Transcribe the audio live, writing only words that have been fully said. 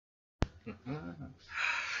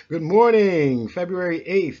Good morning, February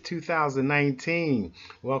 8th, 2019.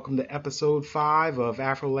 Welcome to episode 5 of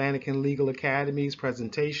Afrolantican Legal Academy's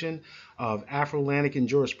presentation of Afrolantican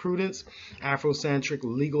Jurisprudence, Afrocentric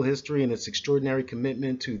legal history, and its extraordinary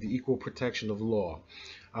commitment to the equal protection of law.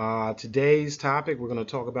 Today's topic, we're going to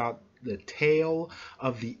talk about the tale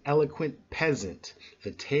of the eloquent peasant. The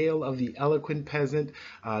tale of the eloquent peasant,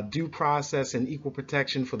 due process and equal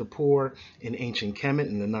protection for the poor in ancient Kemet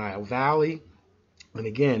in the Nile Valley. And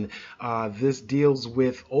again, this deals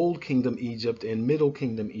with Old Kingdom Egypt and Middle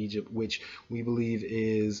Kingdom Egypt, which we believe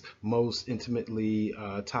is most intimately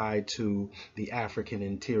tied to the African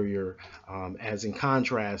interior, as in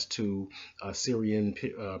contrast to Syrian,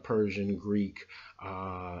 Persian, Greek,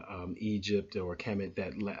 Egypt, or Kemet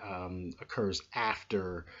that occurs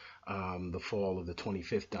after the fall of the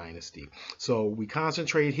 25th dynasty. So we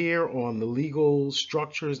concentrate here on the legal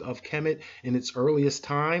structures of Kemet in its earliest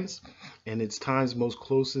times and its times most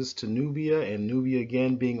closest to Nubia, and Nubia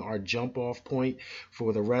again being our jump off point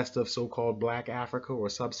for the rest of so-called Black Africa or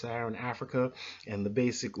Sub-Saharan Africa, and the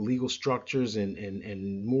basic legal structures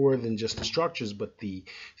and more than just the structures but the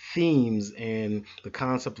themes and the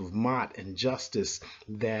concept of mot and justice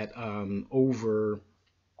that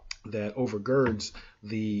overgirds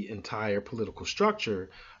the entire political structure,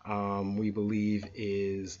 we believe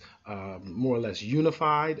is more or less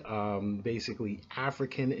unified, basically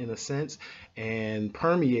African in a sense, and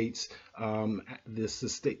permeates the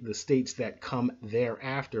states that come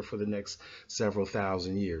thereafter for the next several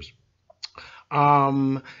thousand years.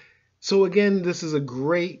 So again, this is a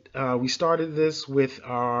great, we started this with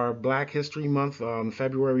our Black History Month,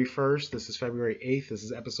 February 1st. This is February 8th. This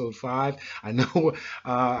is episode 5. I know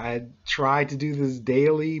I tried to do this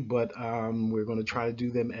daily, but we're going to try to do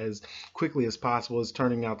them as quickly as possible. It's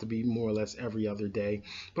turning out to be more or less every other day,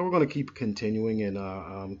 but we're going to keep continuing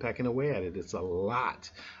and pecking away at it. It's a lot.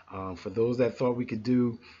 For those that thought we could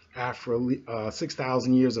do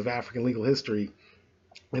 6,000 years of African legal history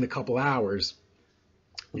in a couple hours,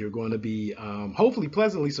 you're going to be hopefully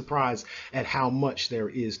pleasantly surprised at how much there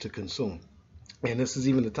is to consume. And this is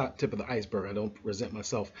even the top tip of the iceberg. I don't present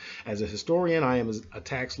myself as a historian. I am a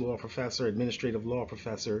tax law professor, administrative law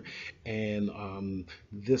professor, and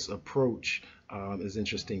this approach is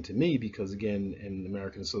interesting to me because, again, in the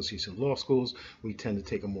American Association of Law Schools, we tend to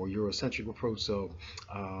take a more Eurocentric approach. So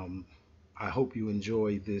I hope you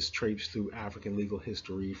enjoy this traipse through African legal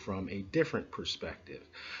history from a different perspective.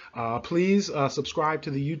 Please subscribe to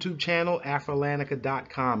the YouTube channel,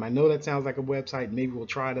 Afrolantica.com. I know that sounds like a website. Maybe we'll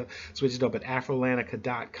try to switch it up, but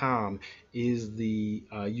Afrolantica.com is the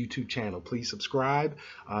YouTube channel. Please subscribe.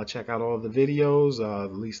 Check out all of the videos,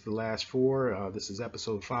 at least the last 4. This is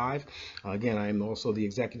episode 5. Again, I am also the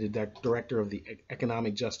executive director of the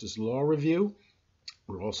Economic Justice Law Review.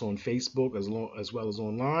 We're also on Facebook as well as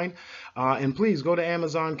online. And please go to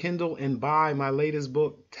Amazon Kindle and buy my latest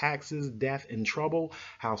book, Taxes, Death, and Trouble,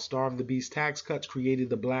 How Starve the Beast Tax Cuts Created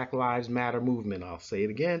the Black Lives Matter Movement. I'll say it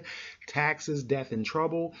again. Taxes, Death, and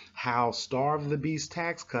Trouble, How Starve the Beast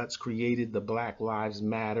Tax Cuts Created the Black Lives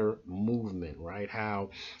Matter Movement, right? How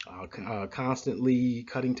constantly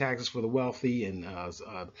cutting taxes for the wealthy and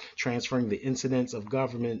transferring the incidence of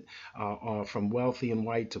government from wealthy and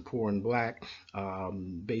white to poor and black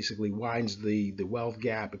basically widens the wealth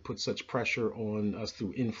gap. It puts such pressure on us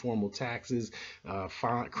through informal taxes,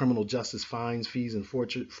 criminal justice fines, fees, and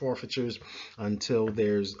forfeitures until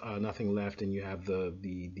there's nothing left, and you have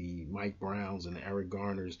the Mike Browns and the Eric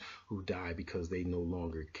Garners who die because they no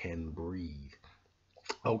longer can breathe.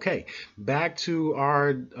 Okay, back to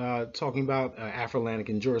our talking about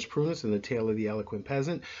Afrolantican jurisprudence and the tale of the eloquent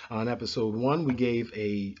peasant. On episode 1, we gave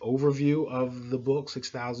a overview of the book,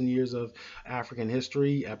 6,000 Years of African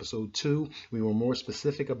History. Episode 2, we were more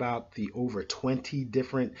specific about the over 20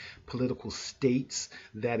 different political states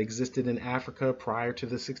that existed in Africa prior to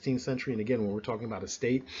the 16th century. And again, when we're talking about a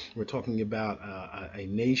state, we're talking about a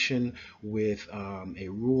nation with a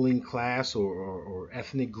ruling class or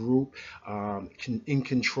ethnic group in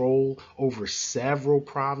control over several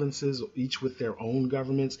provinces, each with their own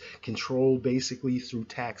governments, controlled basically through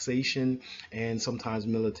taxation and sometimes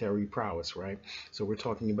military prowess, right? So we're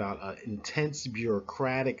talking about an intense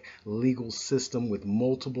bureaucratic legal system with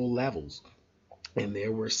multiple levels. And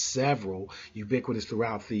there were several ubiquitous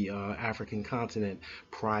throughout the African continent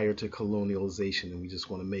prior to colonialization. And we just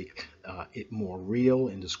want to make it more real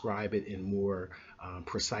and describe it in more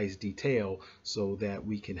precise detail so that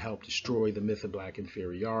we can help destroy the myth of black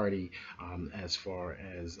inferiority as far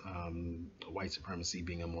as white supremacy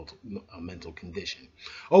being a mental condition.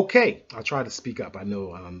 Okay, I'll try to speak up. I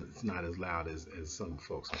know it's not as loud as some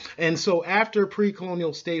folks. And so after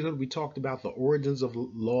pre-colonial statehood, we talked about the origins of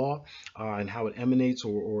law and how it emanates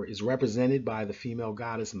or is represented by the female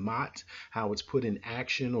goddess Ma'at, how it's put in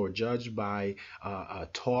action or judged by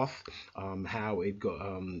Thoth, how it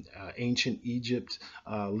ancient Egypt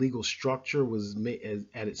legal structure was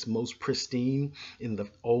at its most pristine in the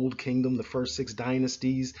Old Kingdom, the first 6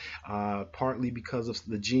 dynasties, partly because of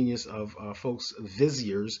the genius of folks,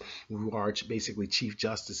 viziers, who are basically chief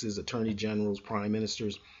justices, attorney generals, prime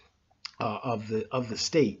ministers, of the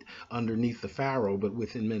state underneath the pharaoh, but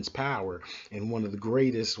with immense power. And one of the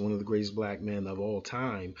greatest black men of all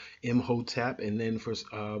time, Imhotep. And then for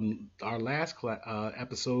our last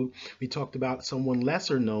episode, we talked about someone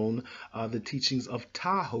lesser known, the teachings of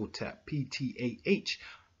Ptah-hotep, Ptah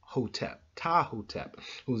Hotep, Ptah-hotep,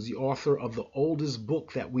 who's the author of the oldest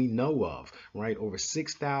book that we know of, right, over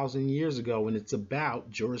 6,000 years ago, and it's about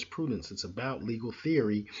jurisprudence. It's about legal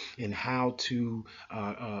theory and how to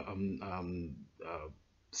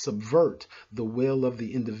subvert the will of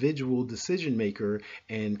the individual decision maker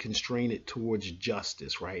and constrain it towards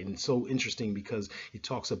justice, right? And it's so interesting because it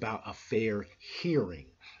talks about a fair hearing,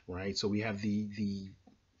 right? So we have the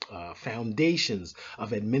foundations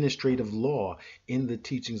of administrative law in the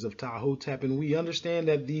teachings of Ptah-hotep, and we understand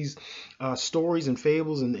that these stories and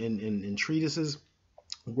fables and treatises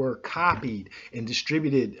were copied and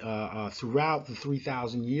distributed throughout the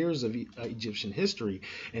 3,000 years of Egyptian history,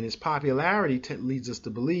 and its popularity leads us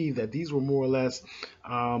to believe that these were more or less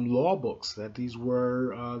law books, that these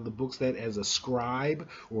were the books that, as a scribe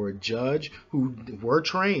or a judge who were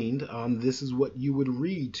trained, this is what you would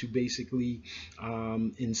read to basically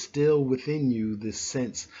instill within you this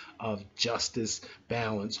sense of justice,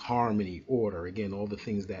 balance, harmony, order, again, all the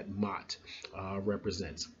things that Ma'at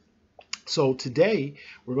represents. So today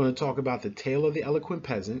we're going to talk about the tale of the eloquent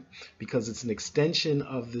peasant, because it's an extension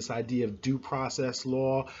of this idea of due process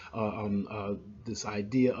law, this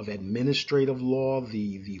idea of administrative law,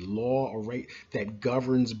 the law or right that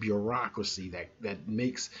governs bureaucracy, that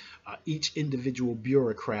makes each individual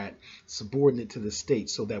bureaucrat subordinate to the state,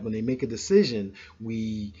 so that when they make a decision,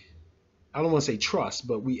 I don't want to say trust,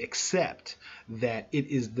 but we accept that it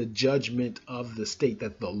is the judgment of the state,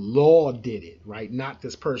 that the law did it, right? Not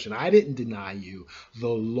this person. I didn't deny you. The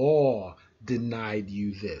law denied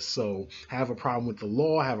you this. So have a problem with the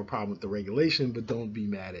law, have a problem with the regulation, but don't be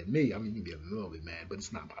mad at me. I mean, you can be a little bit mad, but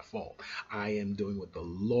it's not my fault. I am doing what the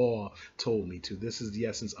law told me to. This is the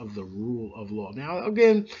essence of the rule of law. Now,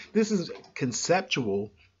 again, this is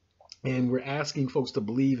conceptual, and we're asking folks to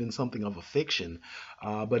believe in something of a fiction,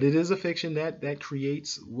 but it is a fiction that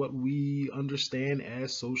creates what we understand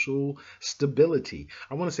as social stability.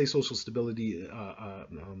 I want to say social stability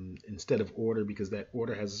instead of order, because that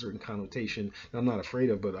order has a certain connotation that I'm not afraid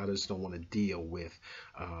of, but I just don't want to deal with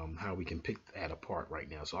how we can pick that apart right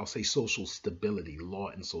now. So I'll say social stability, law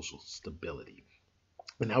and social stability.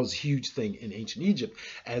 And that was a huge thing in ancient Egypt,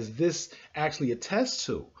 as this actually attests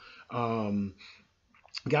to.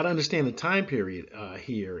 Got to understand the time period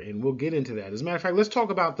here, and we'll get into that. As a matter of fact, let's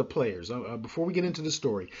talk about the players. Before we get into the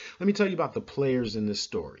story, let me tell you about the players in this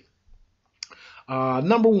story.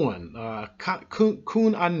 Number one,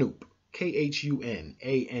 Kun-Anup.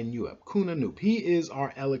 K-H-U-N-A-N-U-P, Kun-Anup. He is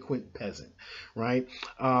our eloquent peasant, right?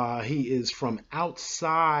 He is from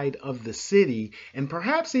outside of the city, and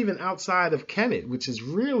perhaps even outside of Kemet, which is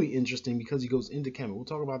really interesting because he goes into Kemet. We'll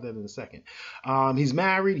talk about that in a second. He's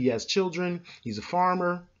married, he has children, he's a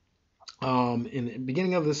farmer. In the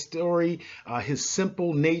beginning of the story, his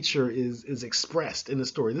simple nature is expressed in the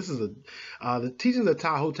story. This is the Teachings of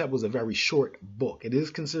Ptah-hotep was a very short book. It is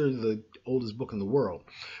considered the oldest book in the world,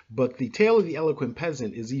 but the Tale of the Eloquent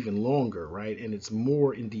Peasant is even longer, right? And it's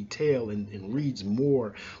more in detail and reads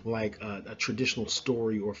more like a traditional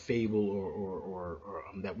story or fable or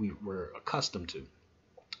that we were accustomed to.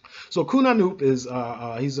 So Kun-Anup is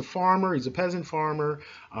he's a farmer. He's a peasant farmer.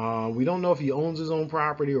 We don't know if he owns his own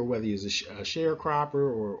property or whether he's a sharecropper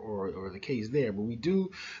or the case there, but we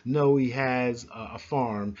do know he has a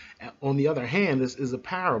farm. On the other hand, this is a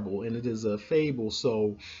parable and it is a fable.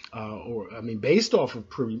 So, based off of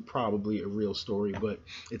probably a real story, but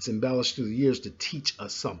it's embellished through the years to teach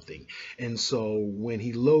us something. And so when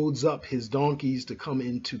he loads up his donkeys to come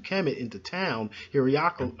into Kemet, into town,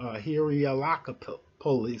 Hirialakapil,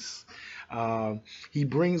 polis. He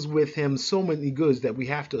brings with him so many goods that we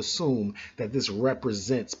have to assume that this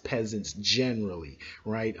represents peasants generally,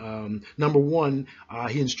 right? Number one,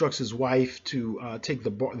 he instructs his wife to take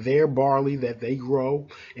their barley that they grow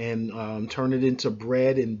and turn it into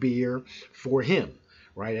bread and beer for him.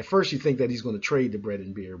 Right. At first, you think that he's going to trade the bread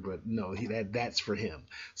and beer, but no, that's for him.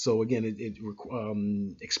 So again, it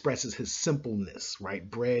expresses his simpleness, right?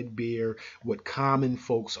 Bread, beer, what common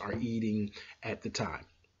folks are eating at the time.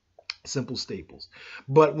 Simple staples.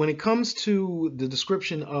 But when it comes to the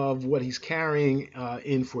description of what he's carrying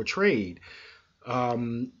in for trade,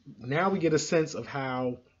 now we get a sense of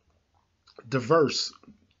how diverse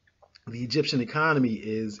the Egyptian economy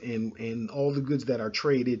is in all the goods that are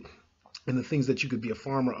traded and the things that you could be a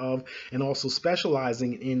farmer of, and also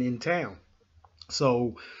specializing in town.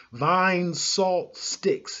 So vine, salt,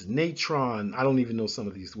 sticks, natron, I don't even know what some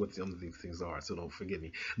of these things are, so don't forgive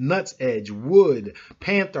me. Nuts edge, wood,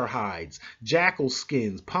 panther hides, jackal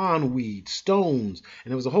skins, pondweed, stones,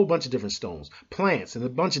 and there was a whole bunch of different stones, plants and a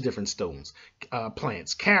bunch of different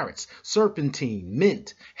plants, carrots, serpentine,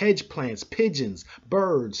 mint, hedge plants, pigeons,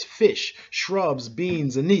 birds, fish, shrubs,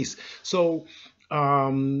 beans, anise. So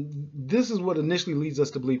this is what initially leads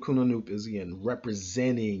us to believe Kunanoup is again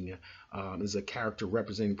representing, is a character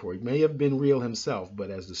representing poor. He may have been real himself,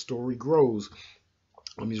 but as the story grows,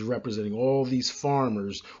 he's representing all these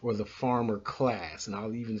farmers or the farmer class, and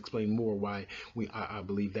I'll even explain more why I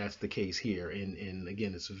believe that's the case here. And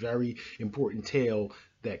again, it's a very important tale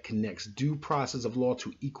that connects due process of law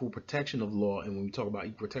to equal protection of law. And when we talk about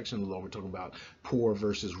equal protection of law, we're talking about poor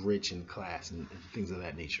versus rich and class and things of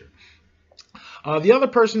that nature. The other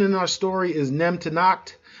person in our story is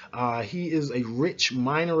Nemtenakt. He is a rich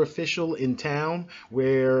minor official in town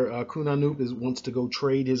where Kunanoup wants to go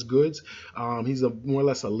trade his goods. He's more or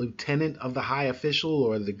less a lieutenant of the high official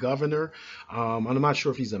or the governor. I'm not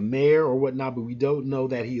sure if he's a mayor or whatnot, but we don't know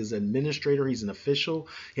that he is an administrator. He's an official.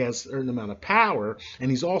 He has a certain amount of power,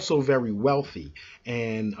 and he's also very wealthy.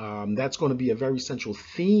 And that's going to be a very central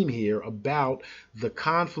theme here about the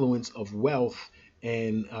confluence of wealth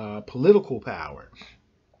and political power.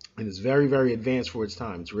 And it's very, very advanced for its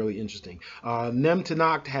time. It's really interesting.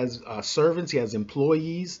 Nemtenakt has servants. He has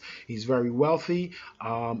employees. He's very wealthy.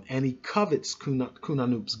 And he covets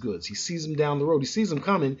Kunanoup's goods. He sees him down the road. He sees him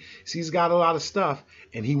coming. Sees he's got a lot of stuff,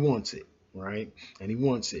 and he wants it, right? And he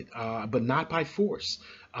wants it, but not by force.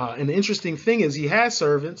 And the interesting thing is he has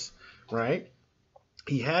servants, right?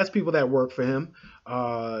 He has people that work for him.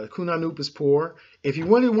 Kunanoup is poor. If he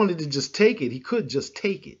wanted to just take it, he could just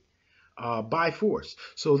take it by force.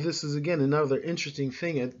 So this is, again, another interesting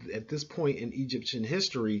thing at this point in Egyptian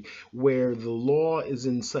history where the law is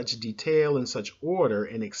in such detail and such order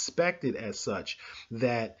and expected as such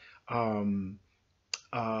that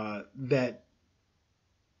that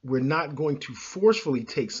we're not going to forcefully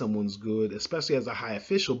take someone's good, especially as a high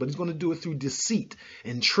official, but he's going to do it through deceit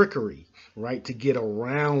and trickery, right, to get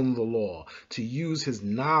around the law, to use his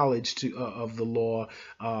knowledge of the law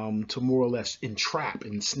to more or less entrap,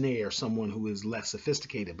 ensnare someone who is less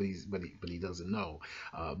sophisticated, but he doesn't know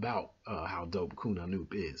about how dope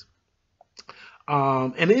Kunanoup is.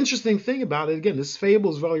 And the interesting thing about it, again, this fable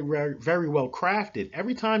is very, very well crafted.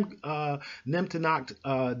 Every time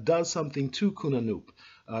Nemtenakt does something to Kunanoup,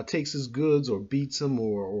 takes his goods or beats him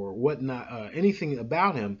or whatnot, anything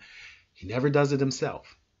about him, he never does it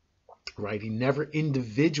himself, right? He never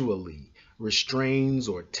individually restrains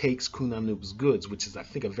or takes Kunanoup's goods, which is, I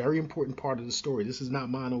think, a very important part of the story. This is not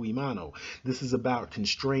mano y mano. This is about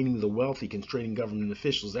constraining the wealthy, constraining government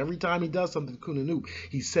officials. Every time he does something to Kunanoup,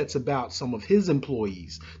 he sets about some of his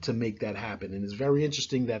employees to make that happen. And it's very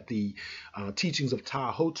interesting that the teachings of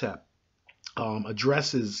Ptah-hotep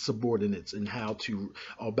addresses subordinates and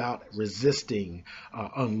about resisting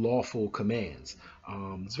unlawful commands.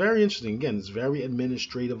 It's very interesting. Again, it's very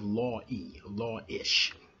administrative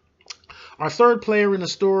law-ish. Our third player in the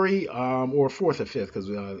story, or fourth or fifth, because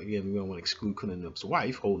again, we don't want to exclude Kunanoup's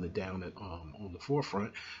wife, holding it down on the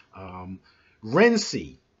forefront.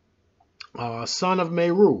 Rensi, son of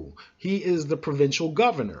Meru. He is the provincial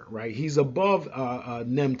governor, right? He's above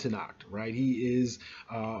Nemtenakt, right? He is,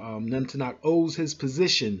 Nemtenakt owes his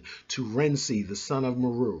position to Rensi, the son of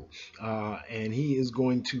Meru. And he is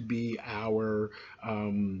going to be our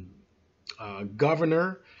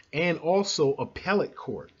governor and also appellate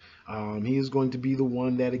court. He is going to be the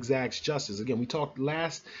one that exacts justice. Again, we talked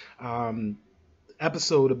last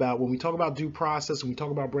episode about when we talk about due process, when we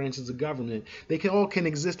talk about branches of government, they can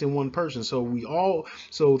exist in one person.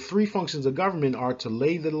 So three functions of government are to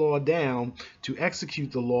lay the law down, to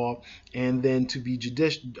execute the law, and then to be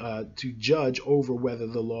to judge over whether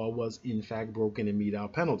the law was in fact broken and mete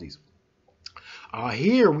out penalties.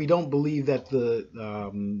 Here we don't believe that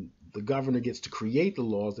the governor gets to create the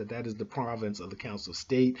laws, that is the province of the Council of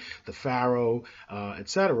State, the Pharaoh,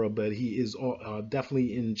 etc. But he is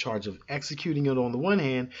definitely in charge of executing it on the one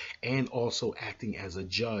hand and also acting as a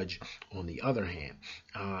judge on the other hand.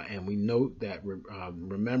 And we note that,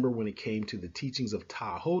 remember, when it came to the teachings of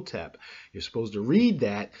Ptah-hotep, you're supposed to read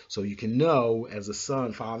that so you can know, as a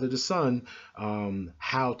son, father to son,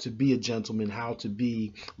 how to be a gentleman, how to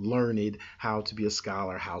be learned, how to be a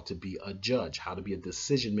scholar, how to be a judge, how to be a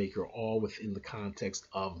decision maker, all within the context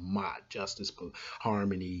of Ma'at, justice,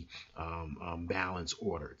 harmony, balance,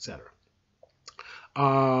 order, etc.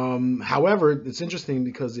 However, it's interesting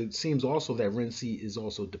because it seems also that Renzi is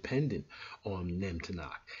also dependent on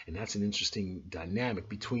Nemtanach, and that's an interesting dynamic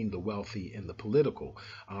between the wealthy and the political.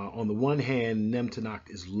 On the one hand, Nemtanach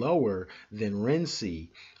is lower than Renzi.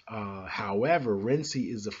 However,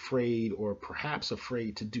 Renzi is afraid, or perhaps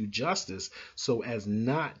afraid, to do justice so as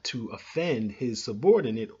not to offend his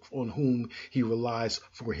subordinate on whom he relies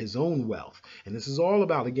for his own wealth. And this is all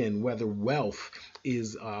about, again, whether wealth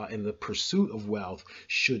is, and the pursuit of wealth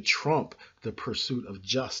should trump the pursuit of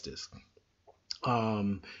justice.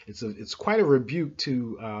 It's quite a rebuke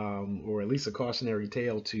to, or at least a cautionary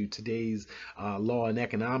tale to today's law and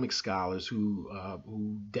economic scholars who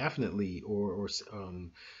definitely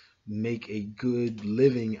make a good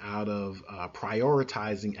living out of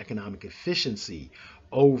prioritizing economic efficiency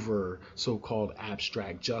over so-called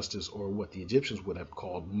abstract justice, or what the Egyptians would have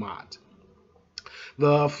called Ma'at.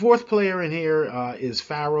 The fourth player in here is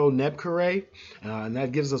Pharaoh Nebkare, and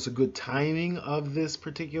that gives us a good timing of this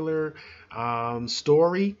particular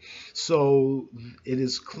story. So it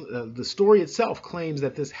is the story itself claims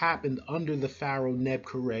that this happened under the Pharaoh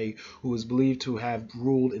Nebkare, who is believed to have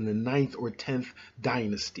ruled in the 9th or 10th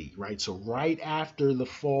dynasty, right? So right after the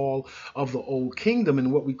fall of the Old Kingdom,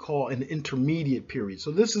 in what we call an intermediate period.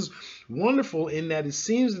 So this is wonderful in that it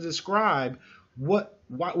seems to describe what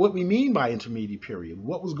we mean by intermediate period,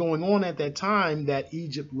 what was going on at that time, that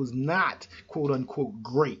Egypt was not, quote unquote,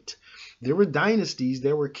 great. There were dynasties,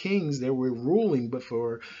 there were kings, there were ruling, but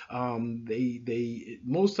for they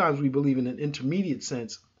most times we believe in an intermediate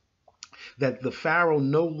sense, that the Pharaoh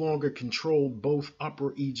no longer controlled both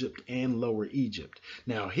Upper Egypt and Lower Egypt.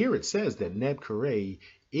 Now here it says that Nebkare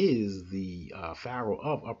is the Pharaoh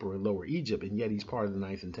of Upper and Lower Egypt, and yet he's part of the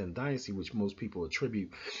 9th and 10th dynasty, which most people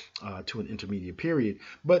attribute to an intermediate period.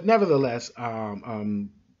 But nevertheless,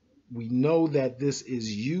 we know that this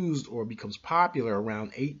is used or becomes popular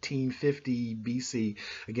around 1850 BC.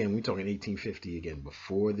 Again, we're talking 1850, again,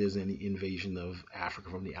 before there's any invasion of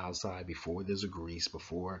Africa from the outside, before there's a Greece,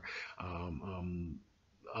 before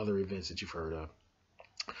other events that you've heard of.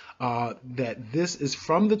 That this is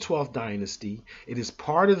from the 12th dynasty. It is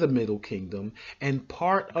part of the Middle Kingdom and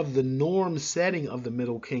part of the norm setting of the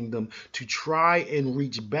Middle Kingdom to try and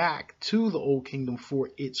reach back to the Old Kingdom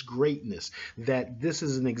for its greatness. That this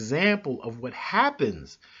is an example of what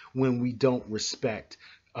happens when we don't respect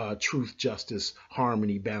truth, justice,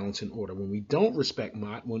 harmony, balance, and order. When we don't respect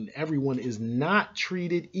Ma'at, when everyone is not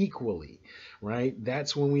treated equally, right?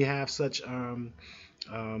 That's when we have such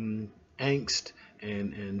angst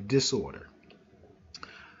and disorder.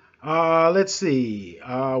 Let's see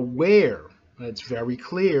where. It's very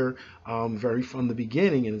clear, very from the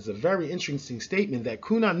beginning, and it's a very interesting statement that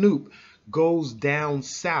Kunanop goes down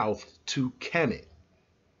south to Kemet.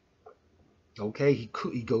 Okay, he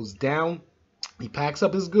goes down, he packs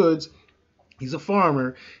up his goods. He's a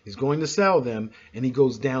farmer. He's going to sell them, and he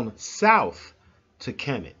goes down south to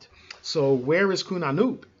Kemet. So where is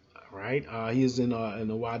Kunanop? Right, he is in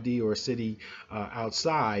a wadi, or a city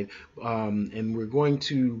outside, and we're going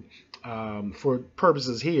to, for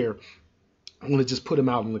purposes here, I want to just put him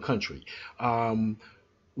out in the country. When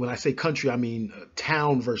I say country, I mean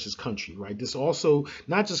town versus country, right? This also,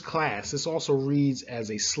 not just class, this also reads as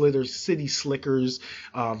a city slickers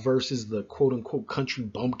versus the quote-unquote country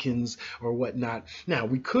bumpkins or whatnot. Now,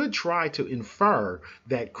 we could try to infer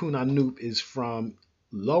that Kunanop is from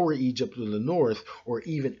Lower Egypt to the north, or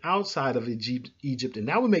even outside of Egypt, and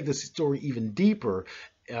that would make this story even deeper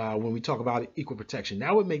when we talk about equal protection.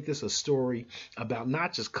 That would make this a story about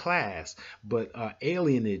not just class, but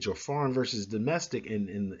alienage or foreign versus domestic.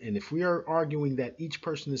 And if we are arguing that each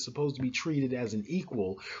person is supposed to be treated as an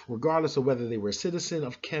equal, regardless of whether they were a citizen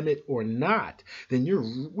of Kemet or not, then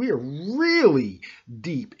we're really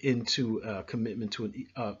deep into commitment to an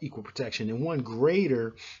equal protection, and one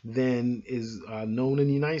greater than is known in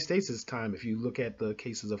the United States at this time. If you look at the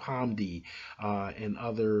cases of Hamdi and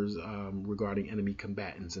others regarding enemy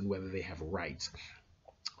combatants and whether they have rights.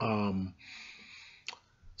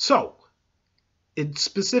 So it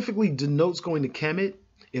specifically denotes going to Kemet.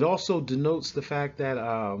 It also denotes the fact that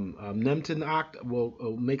Nemtenakht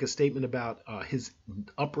will make a statement about his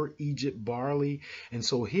Upper Egypt barley. And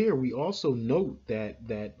so here we also note that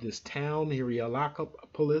this town,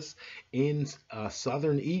 Hierapolis, in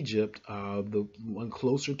southern Egypt, the one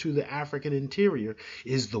closer to the African interior,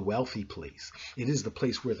 is the wealthy place. It is the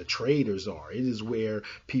place where the traders are. It is where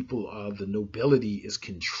people of the nobility is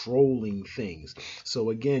controlling things. So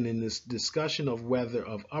again, in this discussion of whether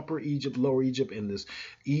of Upper Egypt, Lower Egypt, and this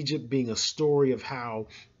Egypt being a story of how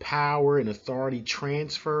power and authority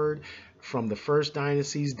transferred from the first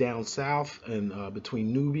dynasties down south and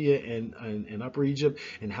between Nubia and Upper Egypt,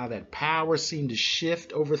 and how that power seemed to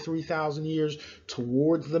shift over 3,000 years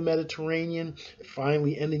towards the Mediterranean,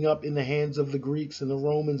 finally ending up in the hands of the Greeks and the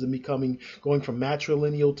Romans and going from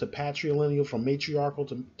matrilineal to patrilineal, from matriarchal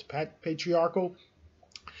to patriarchal.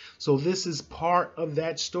 So this is part of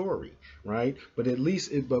that story, right? But at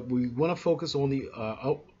least, but we want to focus on the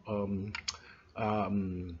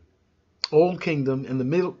Old Kingdom and the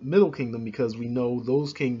Middle Kingdom, because we know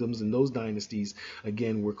those kingdoms and those dynasties,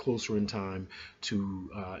 again, were closer in time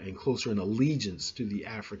to and closer in allegiance to the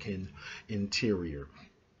African interior.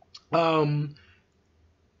 But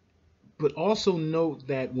also note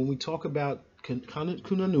that when we talk about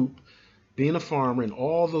Kunanut being a farmer and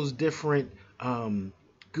all those different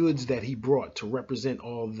goods that he brought to represent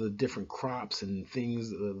all the different crops and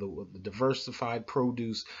things, the diversified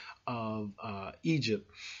produce of Egypt.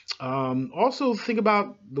 Also think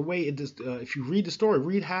about the way it does, if you read the story,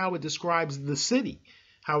 read how it describes the city,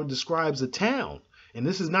 how it describes a town. And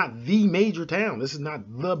this is not the major town. This is not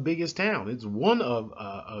the biggest town. It's one of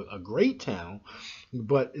a great town.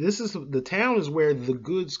 But this is the town is where the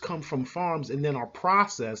goods come from farms and then are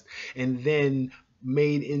processed and then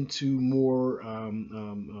made into more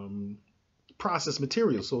processed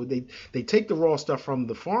material. So they take the raw stuff from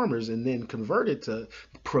the farmers and then convert it to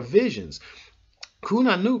provisions.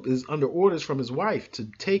 Kunanut is under orders from his wife to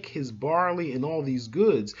take his barley and all these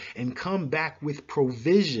goods and come back with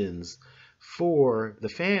provisions for the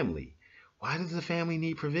family. Why does the family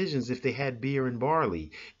need provisions if they had beer and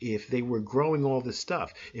barley? If they were growing all this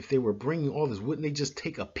stuff, if they were bringing all this, wouldn't they just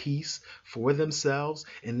take a piece for themselves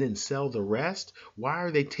and then sell the rest? Why are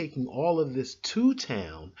they taking all of this to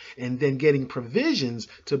town and then getting provisions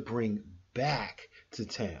to bring back to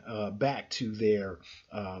town, back to their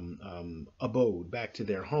abode, back to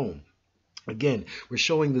their home? Again, we're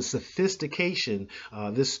showing the sophistication.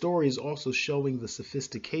 This story is also showing the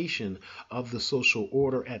sophistication of the social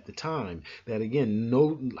order at the time. That, again,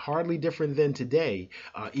 hardly different than today.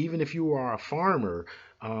 Even if you are a farmer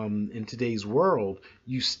in today's world,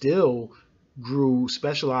 you still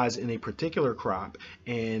specialized in a particular crop,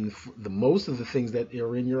 and most of the things that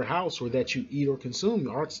are in your house or that you eat or consume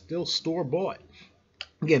are still store-bought.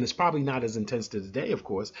 Again, it's probably not as intense to today, of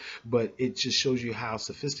course, but it just shows you how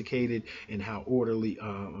sophisticated and how orderly,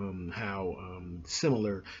 how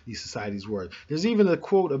similar these societies were. There's even a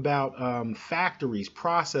quote about factories,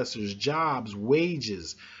 processors, jobs,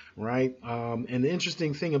 wages, right? And the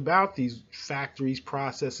interesting thing about these factories,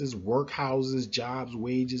 processes, workhouses, jobs,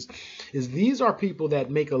 wages, is these are people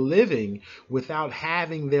that make a living without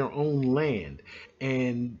having their own land.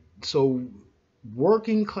 And so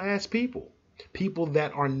working class people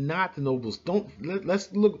that are not the nobles.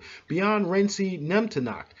 Let's look beyond Renzi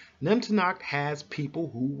Nemtenakht. Nemtenakht has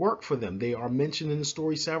people who work for them. They are mentioned in the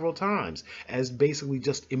story several times as basically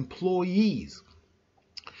just employees.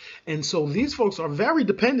 And so these folks are very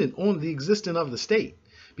dependent on the existence of the state,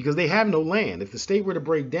 because they have no land. If the state were to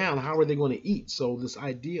break down, how are they going to eat? So this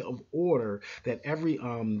idea of order, that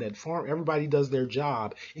everybody does their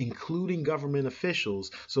job, including government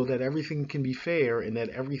officials, so that everything can be fair and that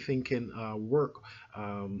everything can work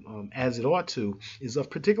as it ought to, is of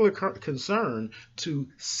particular concern to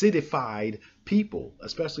cityfied people,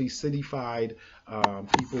 especially cityfied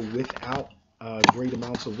people without great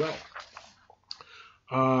amounts of wealth.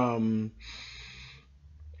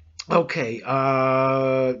 Okay,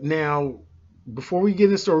 now before we get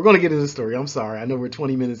in the story, we're going to get into the story. I'm sorry. I know we're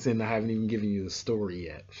 20 minutes in. I haven't even given you the story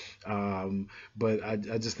yet. But I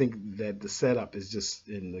just think that the setup is just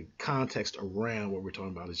in the context around what we're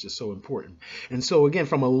talking about is just so important. And so, again,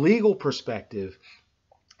 from a legal perspective,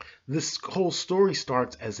 this whole story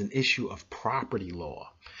starts as an issue of property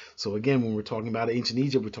law. So again, when we're talking about ancient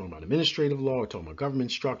Egypt, we're talking about administrative law, we're talking about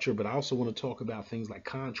government structure, but I also want to talk about things like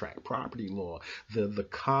contract, property law, the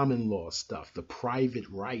common law stuff, the private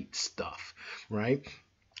right stuff, right?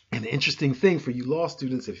 And the interesting thing for you law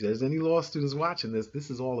students, if there's any law students watching this, this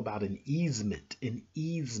is all about an easement, an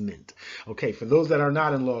easement. Okay, for those that are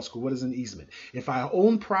not in law school, what is an easement? If I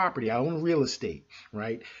own property, I own real estate,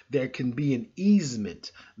 right? There can be an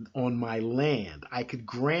easement on my land. I could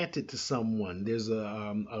grant it to someone. There's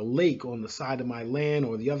a lake on the side of my land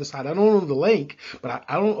or the other side. I don't own the lake, but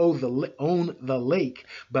I don't own the lake,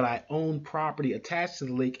 but I own property attached to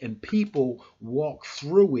the lake, and people walk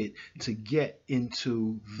through it to get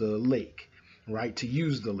into the lake, right? To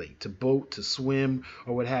use the lake, to boat, to swim,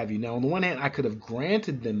 or what have you. Now, on the one hand, I could have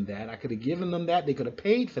granted them that. I could have given them that. They could have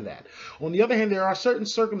paid for that. On the other hand, there are certain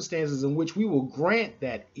circumstances in which we will grant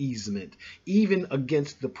that easement, even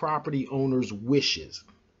against the property owner's wishes.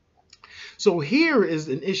 So here is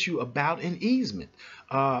an issue about an easement.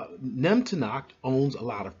 Nemtenok owns a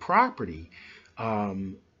lot of property.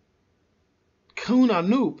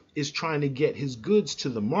 Kunanop is trying to get his goods to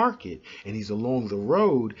the market, and he's along the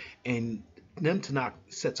road, and Nemtenok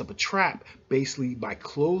sets up a trap basically by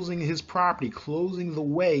closing his property, closing the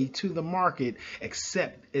way to the market,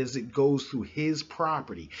 except as it goes through his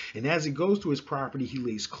property. And as it goes through his property, he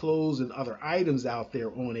lays clothes and other items out there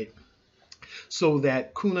on it, so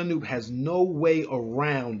that Kunanop has no way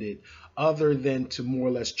around it other than to more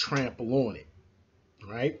or less trample on it,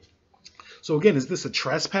 right? So again, is this a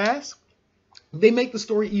trespass? They make the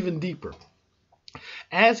story even deeper.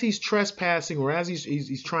 As he's trespassing, or as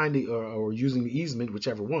he's trying to, or using the easement,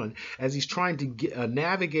 whichever one, as he's trying to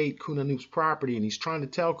navigate Kunanop's property, and he's trying to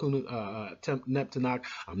tell Nemtenok,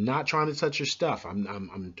 I'm not trying to touch your stuff.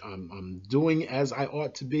 I'm doing as I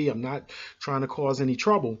ought to be. I'm not trying to cause any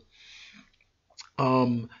trouble.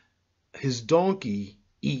 His donkey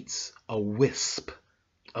eats a wisp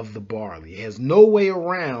of the barley. He has no way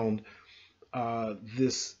around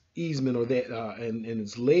this easement, or that, and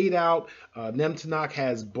it's laid out. Nemtenok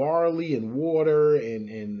has barley and water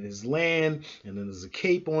and his land, and then there's a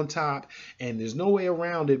cape on top, and there's no way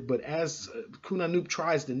around it. But as Kunanop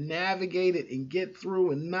tries to navigate it and get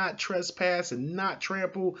through and not trespass and not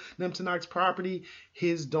trample Nemtenok's property,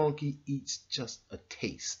 his donkey eats just a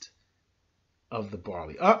taste of the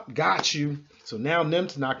barley. Oh, got you. So now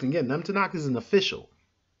Nemtenok, again, Nemtenok is an official.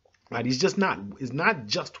 Right, he's not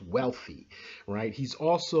just wealthy, right? He's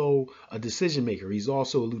also a decision maker. He's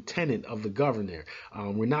also a lieutenant of the governor.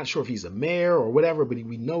 We're not sure if he's a mayor or whatever, but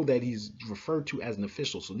we know that he's referred to as an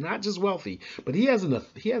official. So not just wealthy, but he has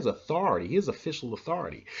authority. He has official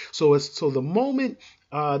authority. So the moment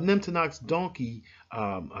Nemtenok's donkey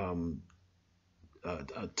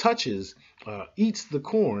eats the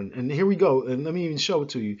corn, and here we go, and let me even show it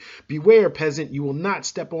to you. Beware, peasant, you will not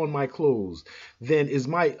step on my clothes. Then is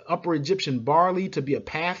my upper Egyptian barley to be a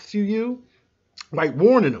path to you? Like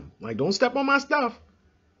warning him, like, don't step on my stuff,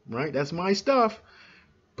 right? That's my stuff.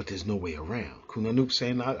 But there's no way around. Kunanop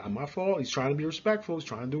saying, not my fault. He's trying to be respectful. He's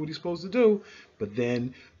trying to do what he's supposed to do. But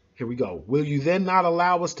then, here we go. Will you then not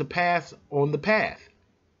allow us to pass on the path?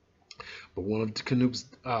 But one of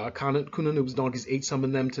Kunanop's donkeys ate some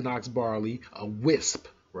of Nemtenok's barley, a wisp,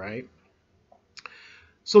 right?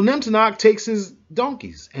 So Nemtenok takes his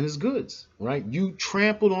donkeys and his goods, right? You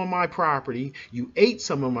trampled on my property, you ate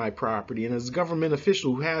some of my property, and as a government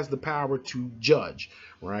official who has the power to judge,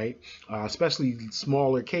 right? Especially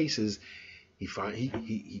smaller cases,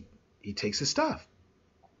 he takes his stuff.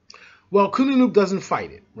 Well, Kunanop doesn't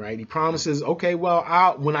fight it, right? He promises, okay,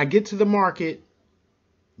 well, when I get to the market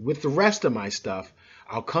with the rest of my stuff,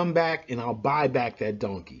 I'll come back and I'll buy back that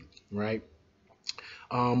donkey, right?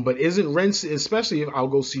 But isn't Rensi, especially if I'll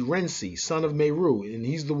go see Rensi, son of Meru, and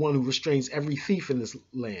he's the one who restrains every thief in this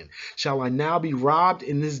land. Shall I now be robbed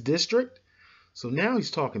in this district? So now he's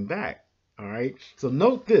talking back, all right? So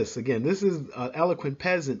note this, again, this is an eloquent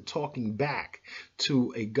peasant talking back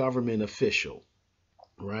to a government official,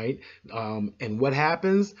 right? And what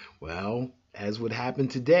happens? Well, as would happen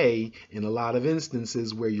today in a lot of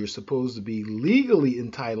instances where you're supposed to be legally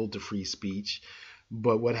entitled to free speech,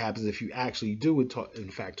 but what happens if you actually do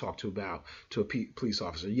in fact talk to a police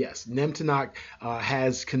officer? Yes, Nemtenok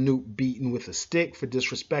has Kunanop beaten with a stick for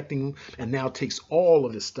disrespecting him, and now takes all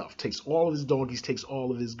of his stuff, takes all of his donkeys, takes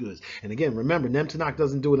all of his goods. And again, remember, Nemtenok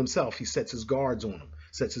doesn't do it himself. He sets his guards on him.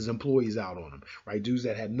 sets his employees out on him, right? Dudes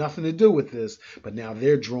that had nothing to do with this, but now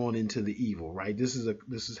they're drawn into the evil, right? This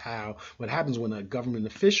is how what happens when a government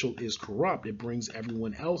official is corrupt. It brings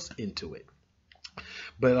everyone else into it.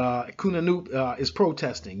 But Kunanoop is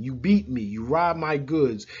protesting. You beat me, you rob my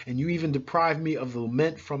goods, and you even deprive me of the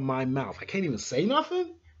lament from my mouth. I can't even say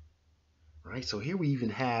nothing? Right? So here we even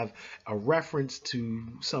have a reference to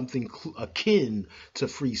something akin to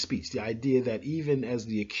free speech. The idea that even as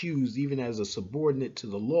the accused, even as a subordinate to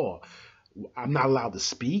the law, I'm not allowed to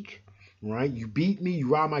speak. Right? You beat me, you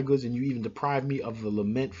rob my goods, and you even deprive me of the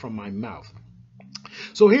lament from my mouth.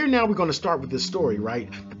 So here now we're going to start with this story, right?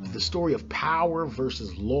 The story of power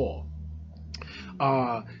versus law.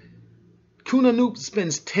 Kunanoop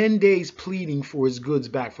spends 10 days pleading for his goods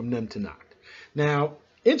back from Nemtanok. Now,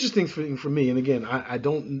 interesting thing for me, and again,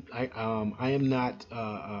 I am not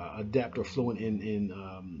adept or fluent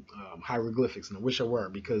in hieroglyphics, and I wish I were,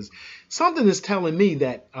 because something is telling me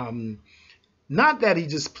that not that he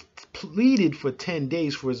just pleaded for 10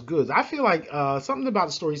 days for his goods. I feel like something about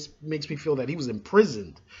the story makes me feel that he was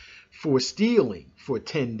imprisoned for stealing for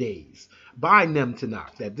 10 days by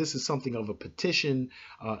Nemtanok, that this is something of a petition,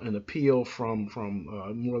 an appeal from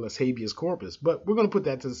more or less habeas corpus. But we're going to put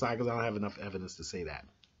that to the side because I don't have enough evidence to say that.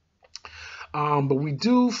 But we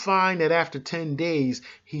do find that after 10 days,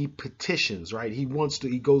 he petitions, right? He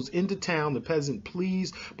goes into town. The peasant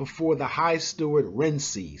pleads before the high steward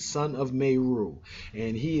Rensi, son of Meru.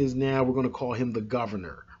 And he is now, we're going to call him the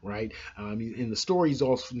governor, right? In the story, he's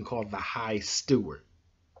often called the high steward.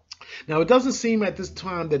 Now, it doesn't seem at this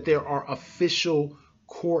time that there are official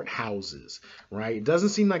courthouses, right? It doesn't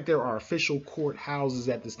seem like there are official courthouses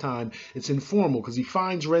at this time. It's informal because he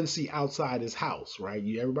finds Rensi outside his house, right?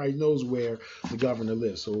 Everybody knows where the governor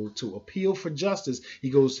lives. So to appeal for justice, he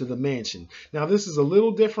goes to the mansion. Now, this is a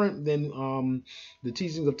little different than the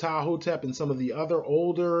teachings of Ptah-hotep and some of the other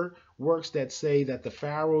older works that say that the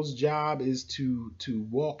pharaoh's job is to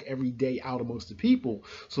walk every day out amongst the people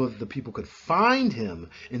so that the people could find him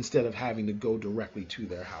instead of having to go directly to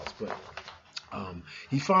their house. But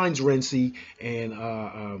he finds Rensi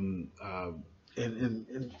and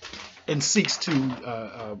seeks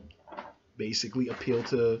to basically appeal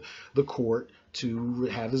to the court to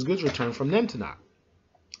have his goods returned from Nemtanok.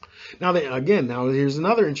 Now here's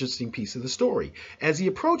another interesting piece of the story. As he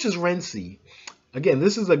approaches Rensi, again,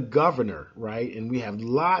 this is a governor, right? And we have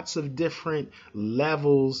lots of different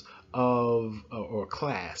levels of or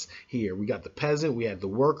class here. We got the peasant, we had the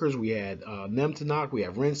workers, we had Nemtanok, we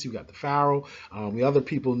have Rensi, we got the pharaoh, the other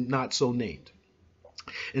people not so named.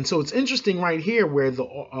 And so it's interesting right here where the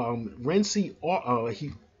Rensi,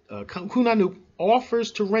 Kunanoop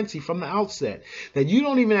offers to Rensi from the outset that you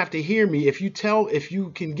don't even have to hear me. If you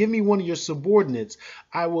can give me one of your subordinates,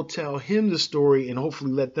 I will tell him the story and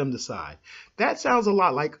hopefully let them decide. That sounds a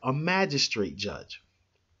lot like a magistrate judge.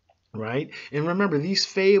 Right? And remember, these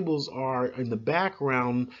fables are in the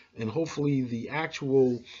background, and hopefully the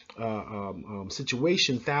actual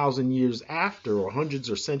situation 1,000 years after, or hundreds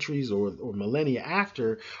or centuries or millennia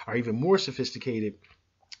after, are even more sophisticated.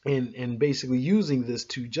 And basically using this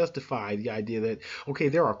to justify the idea that, okay,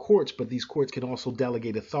 there are courts, but these courts can also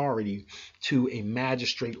delegate authority to a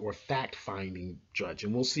magistrate or fact-finding judge.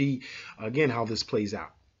 And we'll see, again, how this plays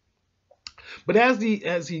out. But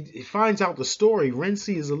as he finds out the story,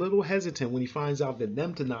 Rensi is a little hesitant when he finds out that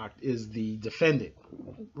Nemtanok is the defendant,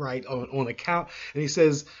 right, on account. And he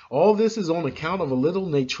says, all this is on account of a little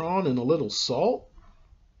natron and a little salt.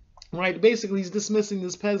 Right, basically he's dismissing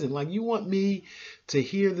this peasant. Like, you want me to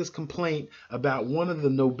hear this complaint about one of the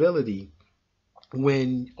nobility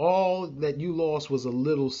when all that you lost was a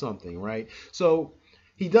little something, right? So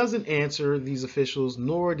he doesn't answer these officials,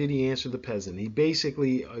 nor did he answer the peasant. He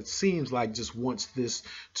basically, it seems like, just wants this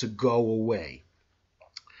to go away.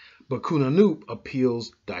 But Kunanoop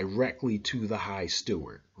appeals directly to the high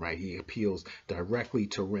steward, right? He appeals directly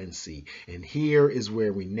to Rensi. And here is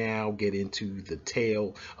where we now get into the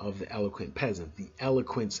tale of the eloquent peasant, the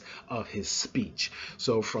eloquence of his speech.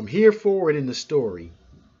 So from here forward in the story,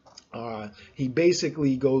 he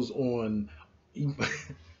basically goes on... he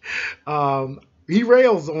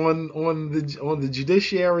rails on the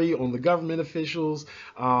judiciary, on the government officials,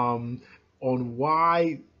 on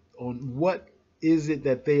what is it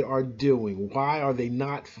that they are doing? Why are they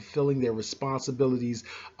not fulfilling their responsibilities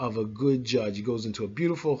of a good judge? He goes into a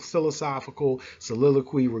beautiful philosophical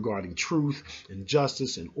soliloquy regarding truth and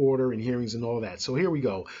justice and order and hearings and all that. So here we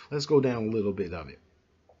go. Let's go down a little bit of it.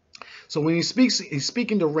 So when he's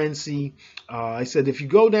speaking to Renzi, I said, if you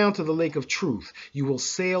go down to the lake of truth, you will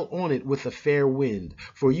sail on it with a fair wind.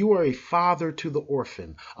 For you are a father to the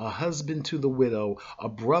orphan, a husband to the widow, a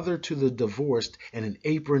brother to the divorced, and an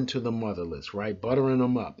apron to the motherless, right? Buttering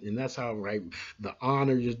them up. And that's how, right, the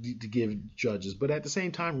honor to give judges, but at the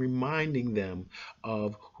same time, reminding them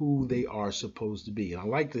of who they are supposed to be. And I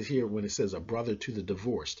like to hear when it says a brother to the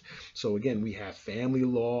divorced. So again, we have family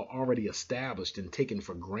law already established and taken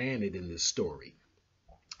for granted in this story.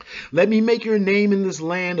 Let me make your name in this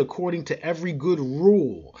land according to every good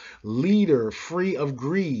rule, leader free of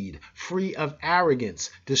greed, free of arrogance,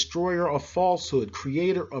 destroyer of falsehood,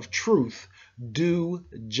 creator of truth, do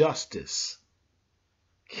justice.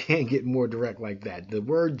 Can't get more direct like that. The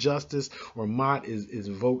word justice or mot is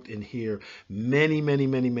evoked in here many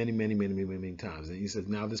times. And he says,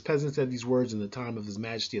 now this peasant said these words in the time of his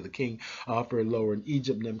majesty of the king upper and lower in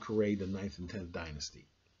Egypt, Nemkure, the 9th and 10th dynasty.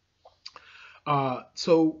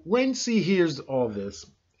 So Renzi hears all this.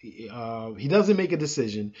 He doesn't make a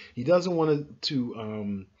decision. He doesn't want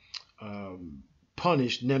to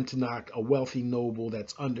punish Nemtenak, a wealthy noble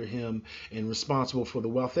that's under him and responsible for the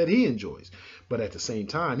wealth that he enjoys. But at the same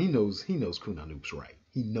time, he knows Kunanup's right.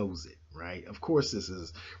 He knows it, right? Of course, this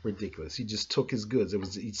is ridiculous. He just took his goods.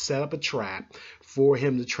 He set up a trap for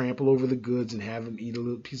him to trample over the goods and have him eat a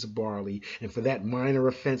little piece of barley. And for that minor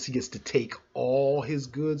offense, he gets to take all his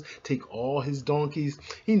goods, take all his donkeys.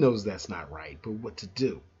 He knows that's not right, but what to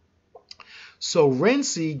do? So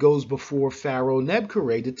Renzi goes before Pharaoh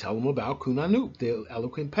Nebkare to tell him about Kunanup, the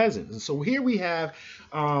eloquent peasant. And so here we have,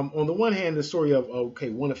 on the one hand, the story of,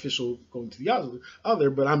 okay, one official going to the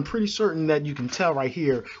other, but I'm pretty certain that you can tell right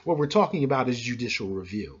here what we're talking about is judicial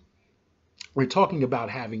review. We're talking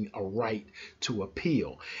about having a right to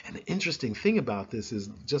appeal. And the interesting thing about this is,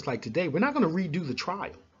 just like today, we're not going to redo the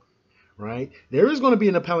trial, right? There is going to be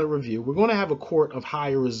an appellate review. We're going to have a court of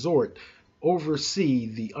higher resort oversee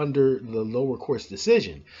the lower court's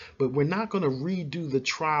decision, but we're not going to redo the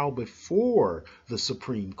trial before the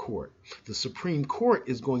Supreme Court. The Supreme Court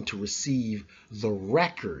is going to receive the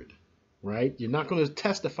record, right? You're not going to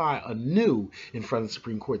testify anew in front of the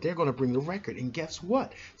Supreme Court. They're going to bring the record. And guess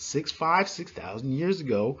what? 6,000 years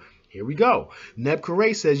ago, here we go.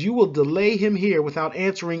 Nebkare says, you will delay him here without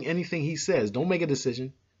answering anything he says. Don't make a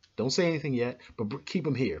decision. Don't say anything yet, but keep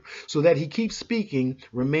him here. So that he keeps speaking,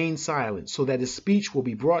 remain silent, so that his speech will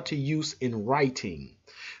be brought to use in writing.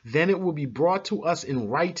 Then it will be brought to us in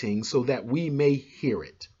writing so that we may hear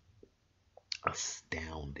it.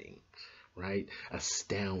 Astounding, right?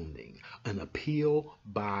 Astounding. An appeal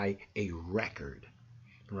by a record.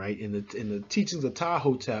 Right, in the teachings of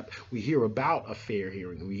Tahotep, we hear about a fair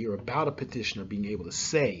hearing. We hear about a petitioner being able to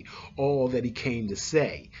say all that he came to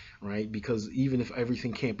say, right? Because even if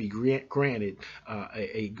everything can't be granted,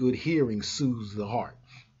 a good hearing soothes the heart.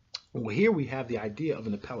 Well, here we have the idea of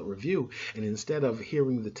an appellate review, and instead of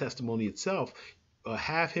hearing the testimony itself,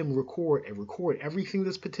 have him record everything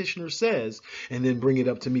this petitioner says, and then bring it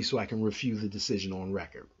up to me so I can review the decision on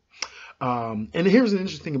record. And here's an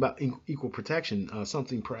interesting thing about equal protection,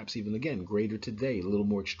 something perhaps even, again, greater today, a little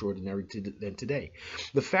more extraordinary than today.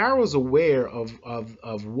 The Pharaoh is aware of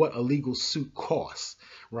what a legal suit costs,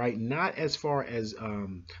 right? Not as far as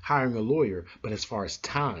hiring a lawyer, but as far as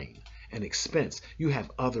time and expense. You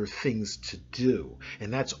have other things to do,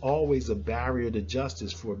 and that's always a barrier to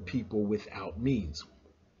justice for people without means.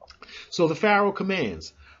 So the Pharaoh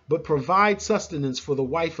commands, but provide sustenance for the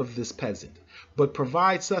wife of this peasant. But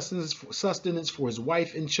provide sustenance for his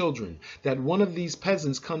wife and children. That one of these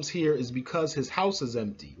peasants comes here is because his house is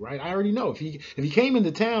empty, right? I already know if he came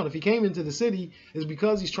into town, if he came into the city, it's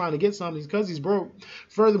because he's trying to get something, it's because he's broke.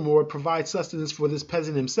 Furthermore, provide sustenance for this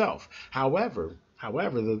peasant himself. However,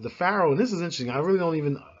 the Pharaoh, and this is interesting, I really don't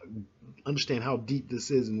even understand how deep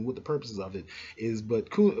this is and what the purposes of it is,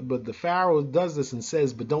 but the Pharaoh does this and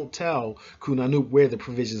says, but don't tell Kunanup where the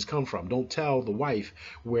provisions come from. Don't tell the wife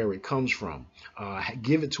where it comes from.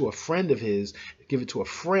 Give it to a friend of his, give it to a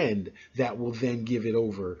friend that will then give it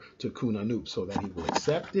over to Kunanup so that he will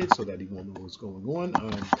accept it, so that he will know what's going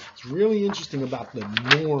on. It's really interesting about the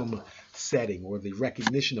norm setting or the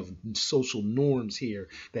recognition of social norms here,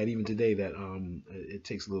 that even today that it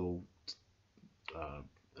takes a little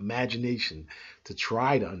imagination to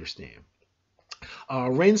try to understand.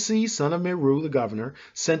 Renzi, son of Meru, the governor,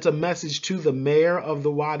 sent a message to the mayor of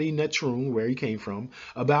the Wadi Netrun, where he came from,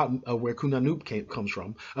 about where Kunanup comes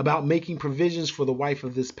from, about making provisions for the wife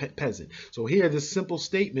of this peasant. So here, this simple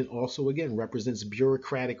statement also, again, represents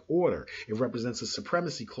bureaucratic order. It represents a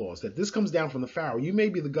supremacy clause, that this comes down from the pharaoh. You may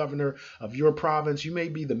be the governor of your province, you may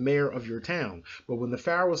be the mayor of your town, but when the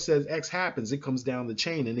pharaoh says X happens, it comes down the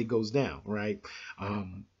chain and it goes down, right?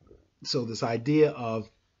 So this idea of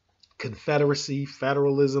confederacy,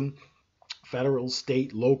 federalism, federal,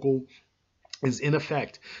 state, local, is in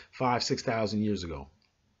effect 5,000-6,000 years ago.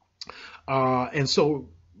 And so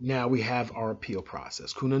now we have our appeal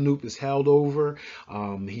process. Kunanup is held over.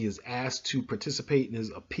 He is asked to participate in his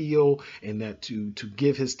appeal and that to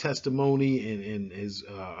give his testimony and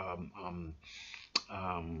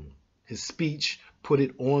his speech, put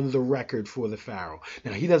it on the record for the pharaoh.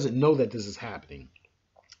 Now he doesn't know that this is happening.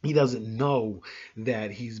 He doesn't know that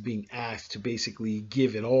he's being asked to basically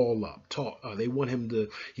give it all up. They want him to,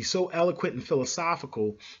 he's so eloquent and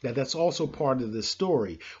philosophical that that's also part of this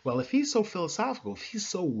story. Well, if he's so philosophical, if he's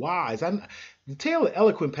so wise, the tale of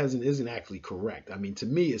eloquent peasant isn't actually correct. I mean, to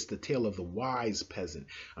me, it's the tale of the wise peasant.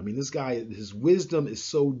 I mean, this guy, his wisdom is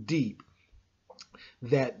so deep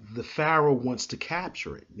that the pharaoh wants to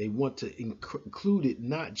capture it. They want to include it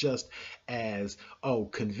not just as, oh,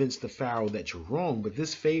 convince the pharaoh that you're wrong, but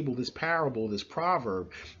this fable, this parable, this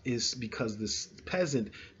proverb is because this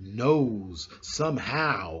peasant knows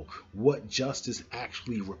somehow what justice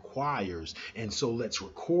actually requires. And so let's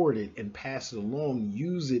record it and pass it along,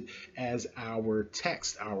 use it as our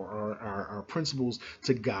text, our principles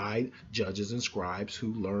to guide judges and scribes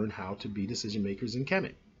who learn how to be decision makers in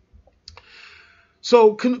Kemet.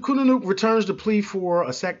 So Kunanup returns to plea for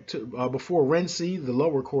before Renzi, the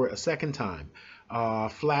lower court, a second time.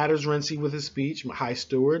 Flatters Renzi with his speech, high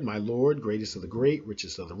steward, my lord, greatest of the great,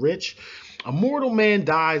 richest of the rich. A mortal man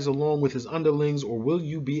dies along with his underlings, or will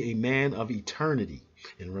you be a man of eternity?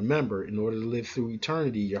 And remember, in order to live through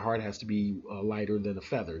eternity, your heart has to be lighter than a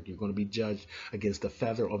feather. You're going to be judged against the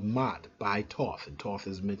feather of Mot by Thoth. And Thoth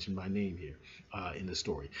is mentioned by name here in the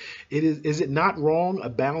story. Is it not wrong, a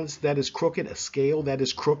balance that is crooked, a scale that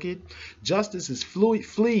is crooked? Justice is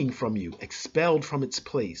fleeing from you, expelled from its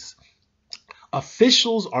place.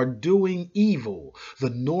 Officials are doing evil. The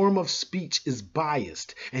norm of speech is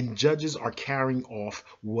biased, and judges are carrying off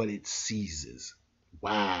what it seizes.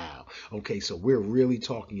 Wow. Okay, so we're really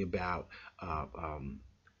talking about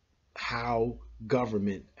how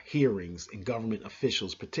government hearings and government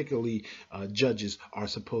officials, particularly judges, are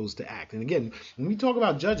supposed to act. And again, when we talk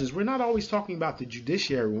about judges, we're not always talking about the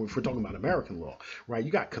judiciary if we're talking about American law, right? You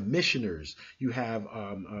got commissioners, you have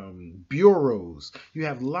bureaus, you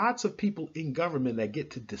have lots of people in government that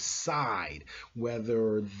get to decide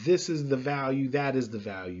whether this is the value, that is the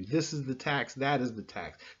value, this is the tax, that is the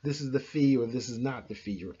tax, this is the fee, or this is not the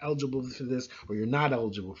fee. You're eligible for this, or you're not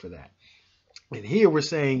eligible for that. And here we're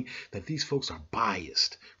saying that these folks are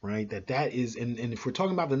biased, right? That is, and if we're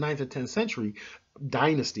talking about the 9th or 10th century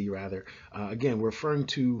dynasty, rather, again, we're referring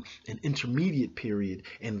to an intermediate period,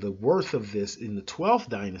 and the worth of this in the 12th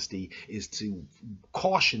dynasty is to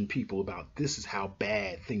caution people about this is how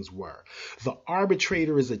bad things were. The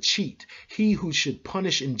arbitrator is a cheat. He who should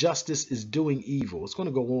punish injustice is doing evil. It's going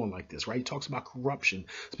to go on like this, right? He talks about corruption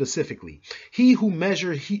specifically. He who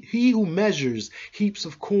measures heaps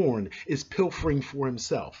of corn is pilfering for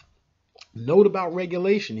himself. Note about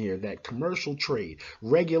regulation here, that commercial trade,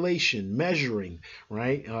 regulation, measuring,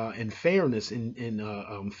 right, and fairness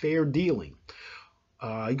in fair dealing.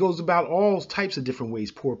 He goes about all types of different ways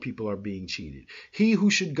poor people are being cheated. He who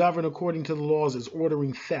should govern according to the laws is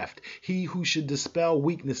ordering theft. He who should dispel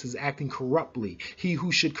weakness is acting corruptly. He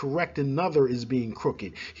who should correct another is being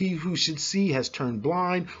crooked. He who should see has turned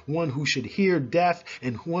blind. One who should hear deaf,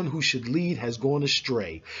 and one who should lead has gone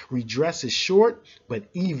astray. Redress is short, but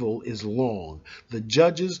evil is long. The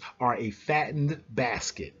judges are a fattened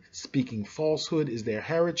basket. Speaking falsehood is their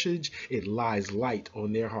heritage. It lies light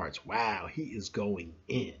on their hearts. Wow, he is going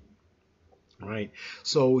in. Right?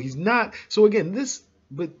 So he's not. So again, this.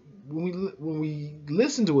 But when we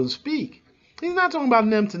listen to him speak, he's not talking about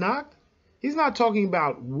Nem Tanakh. He's not talking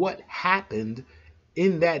about what happened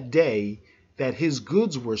in that day that his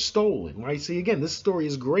goods were stolen, right? See, again, this story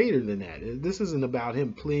is greater than that. This isn't about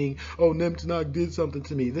him pleading, oh, Nem Tanakh did something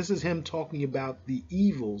to me. This is him talking about the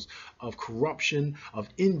evils of corruption, of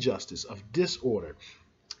injustice, of disorder.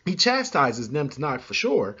 He chastises them to not for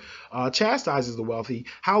sure, chastises the wealthy.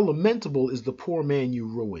 How lamentable is the poor man you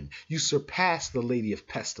ruin. You surpass the lady of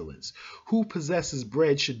pestilence. Who possesses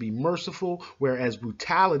bread should be merciful, whereas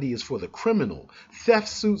brutality is for the criminal. Theft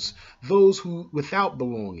suits those who without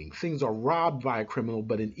belonging. Things are robbed by a criminal,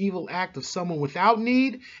 but an evil act of someone without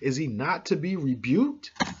need, is he not to be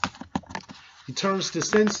rebuked? He turns to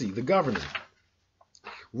Sensi, the governor.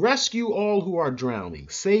 Rescue all who are drowning.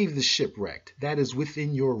 Save the shipwrecked. That is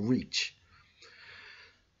within your reach.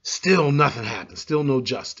 Still nothing happens. Still no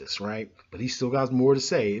justice, right? But he still got more to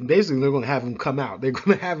say. And basically, they're going to have him come out. They're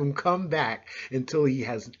going to have him come back until he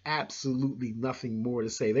has absolutely nothing more to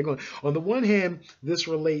say. They're going. On the one hand, this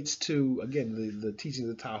relates to, again, the teachings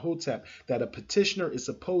of Ptah-hotep, that a petitioner is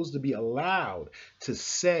supposed to be allowed to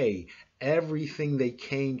say everything they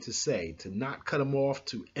came to say, to not cut them off,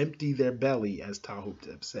 to empty their belly, as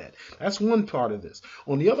Ptah-hotep said. That's one part of this.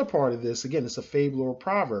 On the other part of this, again, it's a fable or a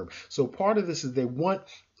proverb. So part of this is they want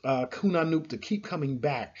Kunanup to keep coming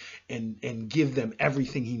back and give them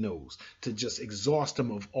everything he knows, to just exhaust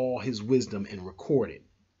him of all his wisdom and record it.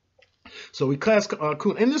 So we class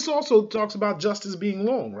and this also talks about justice being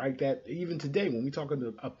long, right? That even today, when we talk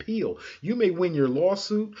about appeal, you may win your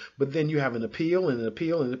lawsuit, but then you have an appeal and an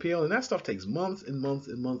appeal and an appeal, and that stuff takes months and months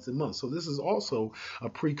and months and months. So this is also a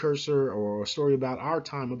precursor or a story about our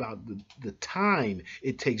time, about the time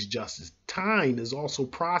it takes justice. Time is also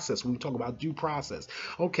process when we talk about due process.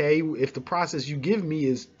 Okay, if the process you give me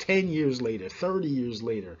is 10 years later, 30 years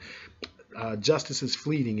later, justice is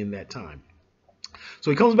fleeting in that time. So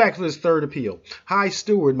he comes back for his third appeal. High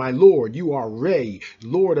steward, my lord, you are Re,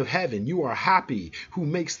 Lord of heaven. You are happy, who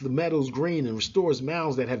makes the meadows green and restores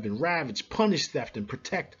mounds that have been ravaged, punish theft, and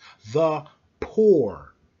protect the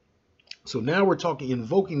poor. So now we're talking,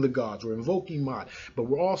 invoking the gods, we're invoking Ma'at, but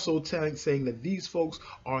we're also saying that these folks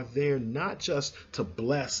are there not just to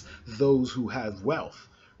bless those who have wealth.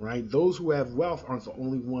 Right? Those who have wealth aren't the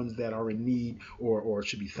only ones that are in need or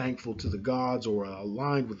should be thankful to the gods or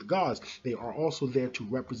aligned with the gods. They are also there to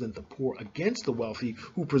represent the poor against the wealthy,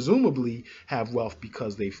 who presumably have wealth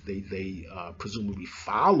because they presumably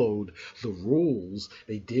followed the rules.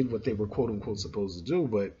 They did what they were quote unquote supposed to do,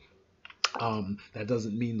 but that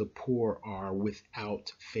doesn't mean the poor are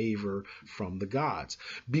without favor from the gods.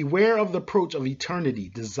 Beware of the approach of eternity,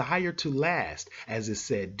 desire to last, as is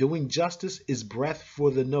said. Doing justice is breath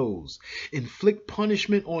for the nose. Inflict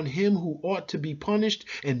punishment on him who ought to be punished,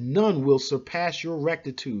 and none will surpass your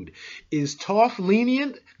rectitude. Is Thoth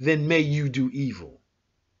lenient? Then may you do evil.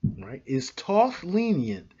 Right? Is Thoth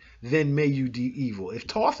lenient? Then may you do evil. If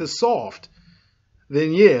Thoth is soft,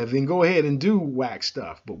 then yeah, then go ahead and do whack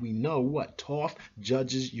stuff. But we know what? Thoth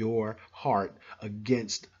judges your heart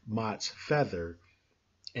against Ma'at's feather.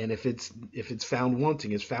 And if it's found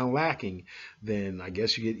wanting, it's found lacking, then I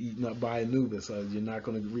guess you get eaten up by Anubis. You're not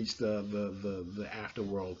going to reach the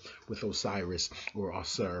afterworld with Osiris or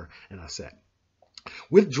Osir and Aset.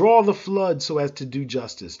 Withdraw the flood so as to do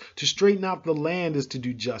justice. To straighten out the land is to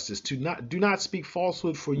do justice. Do not speak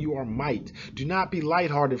falsehood, for you are might. Do not be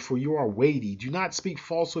lighthearted, for you are weighty. Do not speak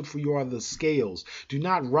falsehood, for you are the scales. Do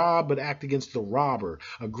not rob, but act against the robber.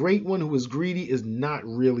 A great one who is greedy is not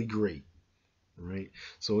really great. Right?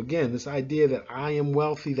 So again, this idea that I am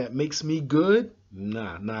wealthy, that makes me good,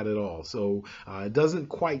 nah, not at all. So it doesn't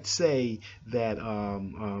quite say that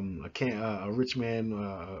a rich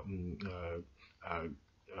man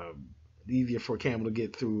easier for a camel to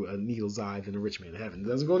get through a needle's eye than a rich man in heaven. It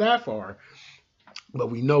doesn't go that far, but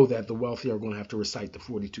we know that the wealthy are going to have to recite the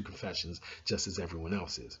 42 confessions just as everyone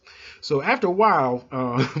else is. So after a while,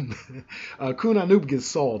 Kunanup gets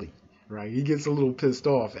salty. Right, he gets a little pissed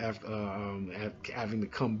off after having to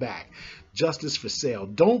come back. Justice for sale.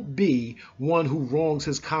 Don't be one who wrongs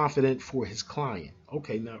his confidant for his client.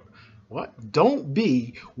 Okay, now what? Don't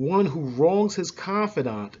be one who wrongs his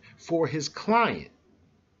confidant for his client.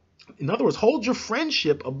 In other words, hold your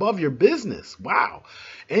friendship above your business. Wow.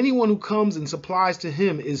 Anyone who comes and supplies to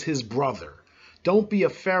him is his brother. Don't be a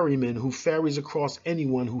ferryman who ferries across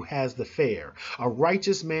anyone who has the fare. A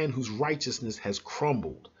righteous man whose righteousness has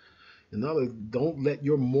crumbled. In other words, don't let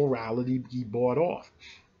your morality be bought off.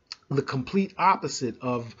 The complete opposite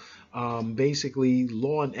of basically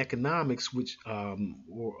law and economics, which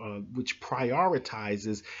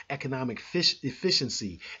prioritizes economic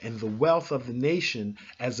efficiency and the wealth of the nation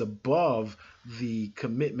as above the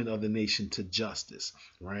commitment of the nation to justice,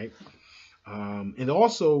 right? And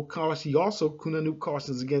also, Kunanup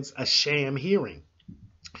cautions against a sham hearing.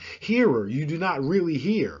 Hearer, you do not really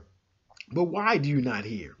hear. But why do you not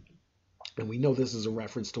hear? And we know this is a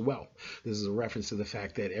reference to wealth. This is a reference to the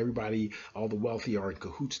fact that everybody, all the wealthy, are in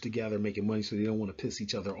cahoots together making money, so they don't want to piss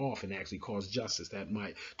each other off and actually cause justice. That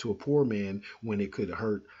might, to a poor man, when it could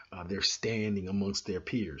hurt their standing amongst their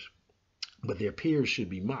peers. But their peers should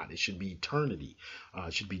be mod. It should be eternity.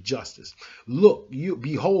 It should be justice. Look,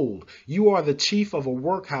 behold, you are the chief of a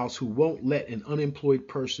workhouse who won't let an unemployed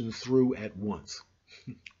person through at once.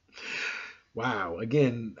 Wow.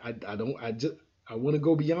 Again, I want to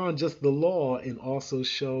go beyond just the law and also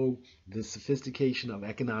show the sophistication of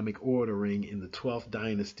economic ordering in the 12th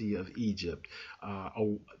dynasty of Egypt.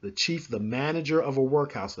 The chief, the manager of a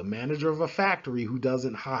workhouse, the manager of a factory who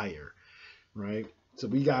doesn't hire, right? So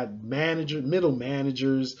we got middle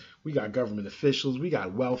managers, we got government officials, we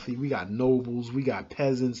got wealthy, we got nobles, we got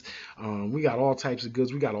peasants, we got all types of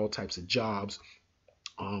goods, we got all types of jobs.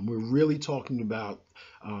 We're really talking about,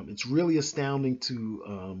 it's really astounding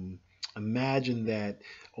to imagine that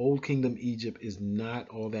Old Kingdom Egypt is not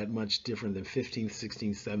all that much different than 15th,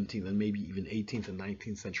 16th, 17th, and maybe even 18th and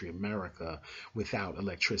 19th century America without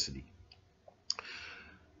electricity.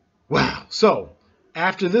 Wow. So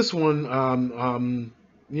after this one,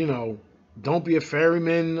 you know, don't be a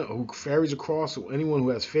ferryman who ferries across, or anyone who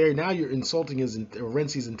has ferry. Now you're insulting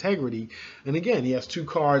Renci's integrity. And again, he has 2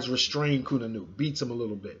 cards, restrain Kunanu, beats him a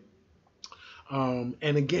little bit. And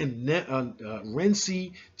again,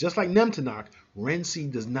 Renci, just like Nemtenok, Renci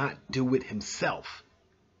does not do it himself,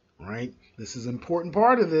 right? This is an important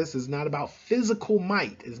part of this. It's not about physical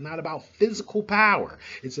might. It's not about physical power.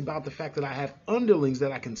 It's about the fact that I have underlings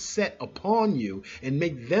that I can set upon you and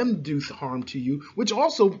make them do harm to you, which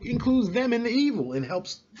also includes them in the evil and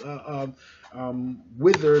helps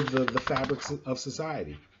wither the fabrics of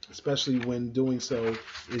society, especially when doing so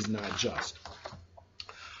is not just.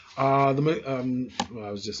 I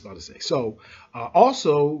was just about to say. So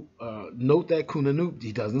also note that Kunanu,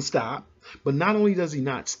 he doesn't stop. But not only does he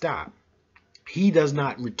not stop, he does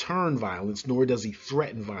not return violence, nor does he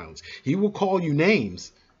threaten violence. He will call you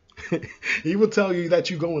names. He will tell you that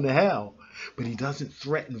you're going to hell. But he doesn't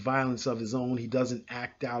threaten violence of his own. He doesn't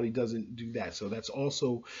act out. He doesn't do that. So that's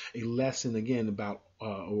also a lesson, again, about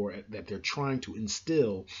or that they're trying to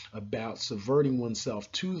instill about subverting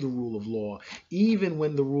oneself to the rule of law, even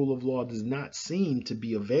when the rule of law does not seem to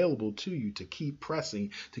be available to you, to keep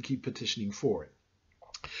pressing, to keep petitioning for it.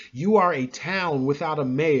 You are a town without a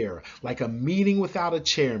mayor, like a meeting without a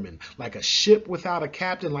chairman, like a ship without a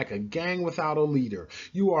captain, like a gang without a leader.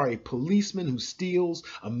 You are a policeman who steals,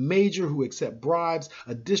 a major who accepts bribes,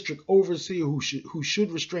 a district overseer who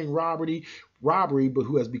should restrain robbery, but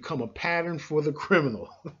who has become a pattern for the criminal,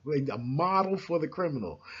 like a model for the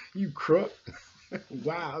criminal. You crook.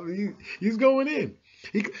 Wow, he's going in.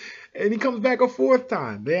 And he comes back a 4th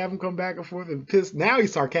time. They have him come back and forth and pissed. Now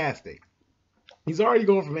he's sarcastic. He's already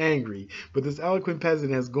going from angry, but this eloquent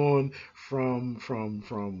peasant has gone from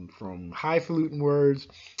highfalutin words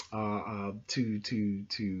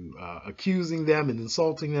to accusing them and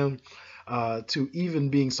insulting them, to even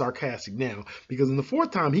being sarcastic now. Because in the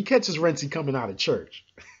 4th time, he catches Renci coming out of church,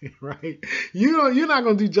 right? You're not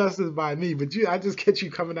going to do justice by me, but I just catch you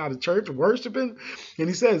coming out of church worshiping. And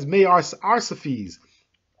he says, may Arsaphes,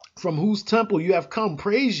 from whose temple you have come,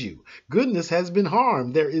 praise you. Goodness has been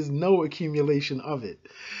harmed. There is no accumulation of it.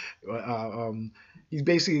 He's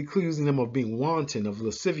basically accusing them of being wanton, of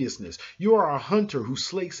lasciviousness. You are a hunter who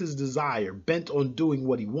slakes his desire, bent on doing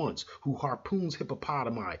what he wants, who harpoons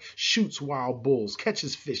hippopotami, shoots wild bulls,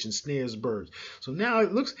 catches fish, and snares birds. So now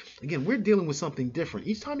it looks, again, we're dealing with something different.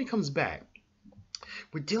 Each time he comes back,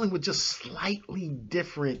 we're dealing with just slightly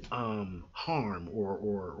different harm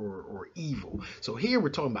or evil. So here we're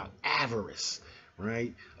talking about avarice,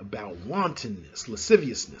 right? About wantonness,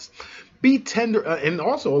 lasciviousness. Be tender, and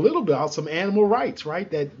also a little bit about some animal rights, right?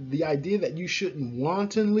 That the idea that you shouldn't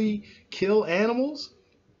wantonly kill animals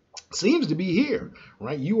seems to be here,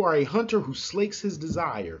 right? You are a hunter who slakes his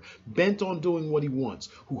desire, bent on doing what he wants,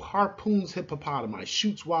 who harpoons hippopotami,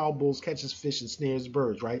 shoots wild bulls, catches fish, and snares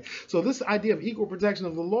birds, right? So this idea of equal protection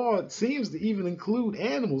of the law seems to even include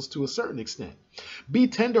animals to a certain extent. Be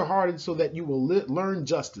tenderhearted so that you will learn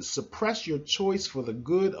justice. Suppress your choice for the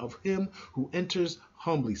good of him who enters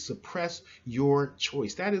humbly. Suppress your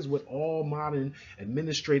choice. That is what all modern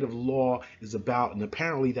administrative law is about, and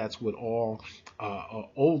apparently that's what all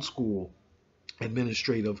old school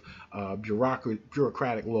administrative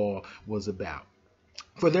bureaucratic law was about.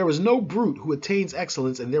 For there is no brute who attains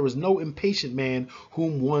excellence, and there is no impatient man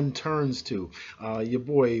whom one turns to. Your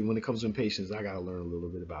boy, when it comes to impatience, I got to learn a little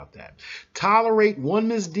bit about that. Tolerate one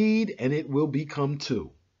misdeed, and it will become 2.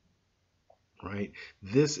 right?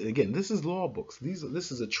 This again, this is law books.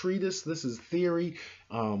 This is a treatise. This is theory.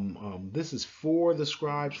 This is for the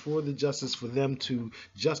scribes, for the justice, for them to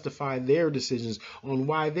justify their decisions on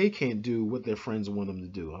why they can't do what their friends want them to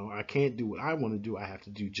do. I can't do what I want to do. I have to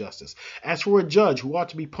do justice. As for a judge who ought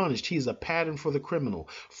to be punished, he is a pattern for the criminal.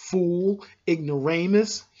 Fool,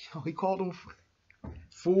 ignoramus. He called him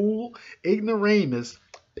fool, ignoramus.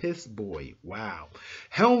 Piss boy. Wow.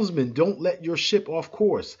 Helmsman, don't let your ship off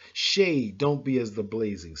course. Shade, don't be as the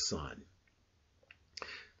blazing sun.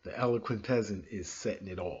 The eloquent peasant is setting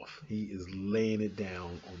it off. He is laying it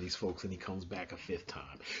down on these folks, and he comes back a fifth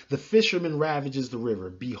time. The fisherman ravages the river.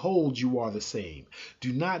 Behold, you are the same.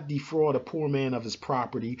 Do not defraud a poor man of his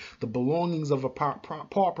property. The belongings of a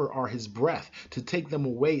pauper are his breath. To take them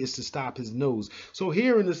away is to stop his nose. So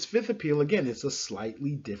here in this fifth appeal, again, it's a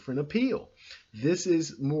slightly different appeal. This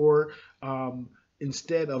is more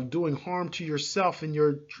instead of doing harm to yourself and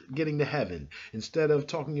you're getting to heaven, instead of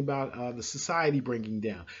talking about the society breaking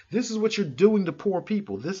down. This is what you're doing to poor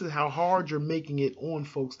people. This is how hard you're making it on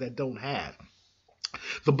folks that don't have.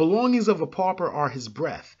 The belongings of a pauper are his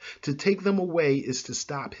breath. To take them away is to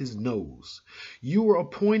stop his nose. You were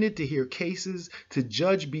appointed to hear cases, to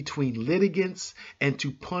judge between litigants, and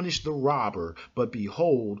to punish the robber. But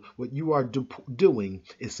behold, what you are doing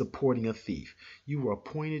is supporting a thief. You were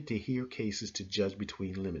appointed to hear cases, to judge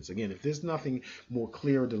between limits. Again, if there's nothing more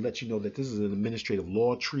clear to let you know that this is an administrative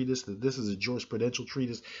law treatise, that this is a jurisprudential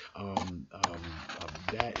treatise,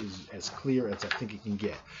 that is as clear as I think it can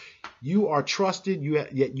get. You are trusted,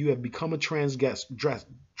 yet you have become a transgressor.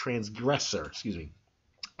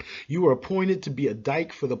 You are appointed to be a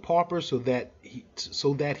dike for the pauper, so that he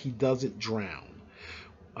doesn't drown.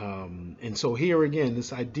 And so here again,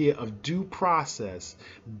 this idea of due process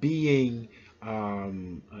being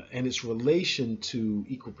and its relation to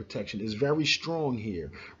equal protection is very strong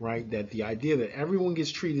here, right? That the idea that everyone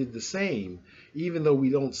gets treated the same, even though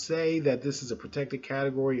we don't say that this is a protected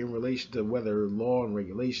category in relation to whether law and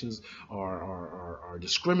regulations are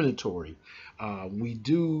discriminatory, we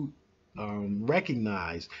do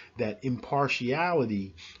recognize that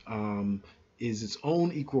impartiality is its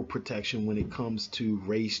own equal protection when it comes to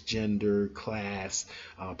race, gender, class,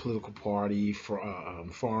 political party,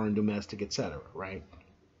 foreign, domestic, etc., right?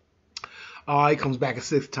 He comes back a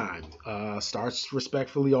sixth time. Starts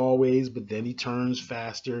respectfully always, but then he turns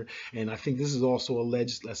faster. And I think this is also a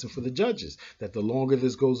alleged lesson for the judges, that the longer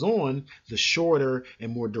this goes on, the shorter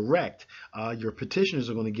and more direct your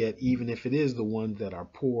petitioners are going to get, even if it is the ones that are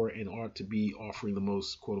poor and ought to be offering the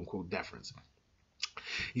most quote-unquote deference.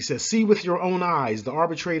 He says, see with your own eyes, the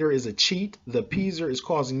arbitrator is a cheat, the appeaser is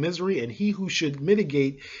causing misery, and he who should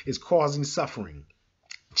mitigate is causing suffering.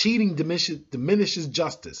 Cheating diminishes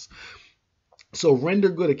justice. So render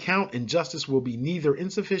good account, and justice will be neither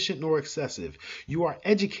insufficient nor excessive. You are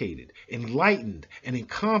educated, enlightened, and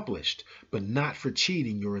accomplished, but not for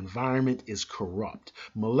cheating. Your environment is corrupt.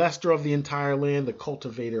 Molester of the entire land, the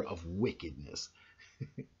cultivator of wickedness.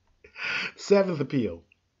 Seventh appeal.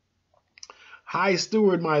 High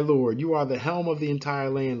steward, my lord, you are the helm of the entire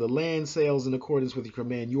land. The land sails in accordance with your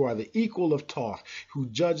command. You are the equal of Thoth, who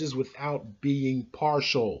judges without being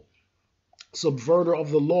partial. Subverter of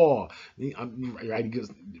the law. Right,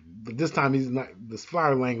 but this time he's not. This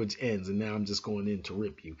flower language ends, and now I'm just going in to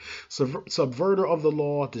rip you. Subverter of the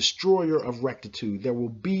law, destroyer of rectitude. There will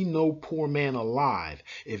be no poor man alive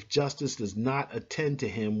if justice does not attend to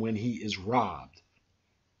him when he is robbed.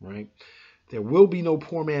 Right? There will be no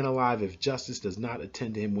poor man alive if justice does not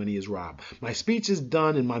attend to him when he is robbed. My speech is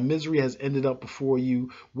done and my misery has ended up before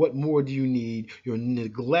you. What more do you need? Your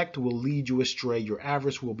neglect will lead you astray. Your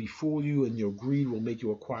avarice will befool you, and your greed will make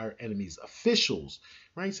you acquire enemies. Officials,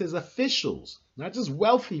 right? He says officials, not just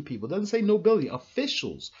wealthy people. It doesn't say nobility.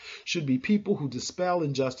 Officials should be people who dispel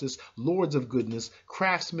injustice, lords of goodness,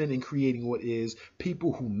 craftsmen in creating what is,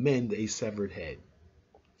 people who mend a severed head.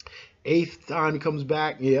 Eighth time he comes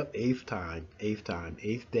back. Yep, eighth time, eighth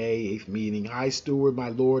day, eighth meeting. High steward, my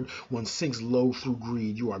lord, one sinks low through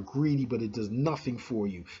greed. You are greedy, but it does nothing for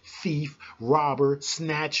you. Thief, robber,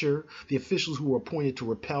 snatcher. The officials who are appointed to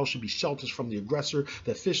repel should be shelters from the aggressor.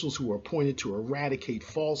 The officials who are appointed to eradicate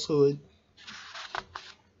falsehood.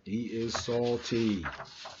 He is salty.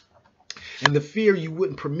 And the fear you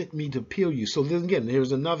wouldn't permit me to appeal you. So then again,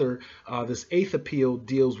 there's another, this eighth appeal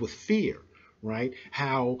deals with fear. Right?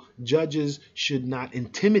 How judges should not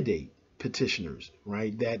intimidate petitioners,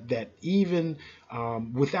 right? That even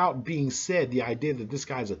without being said, the idea that this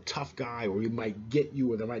guy's a tough guy or he might get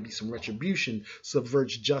you or there might be some retribution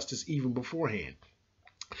subverts justice even beforehand.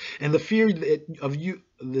 And the fear of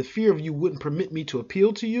you wouldn't permit me to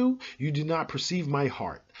appeal to you. You do not perceive my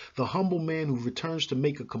heart. The humble man who returns to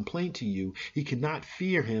make a complaint to you, he cannot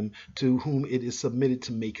fear him to whom it is submitted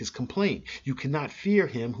to make his complaint. You cannot fear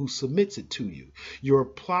him who submits it to you. Your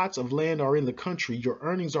plots of land are in the country, your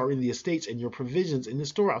earnings are in the estates, and your provisions in the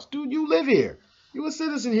storehouse. Dude, you live here. You're a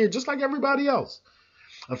citizen here, just like everybody else.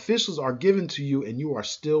 Officials are given to you, and you are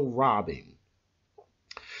still robbing.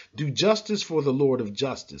 Do justice for the Lord of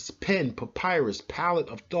justice. Pen, papyrus, palette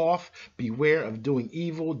of doth. Beware of doing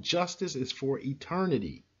evil. Justice is for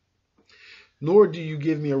eternity. Nor do you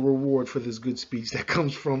give me a reward for this good speech that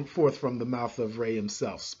comes forth from the mouth of Re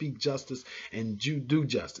himself. Speak justice and do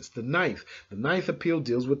justice. The ninth appeal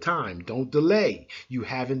deals with time. Don't delay. You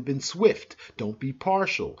haven't been swift. Don't be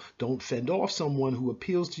partial. Don't fend off someone who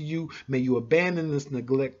appeals to you. May you abandon this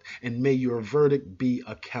neglect, and may your verdict be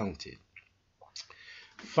accounted.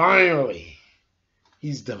 Finally,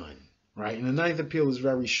 he's done, right? And the ninth appeal is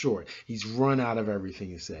very short. He's run out of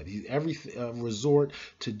everything he said. He's resort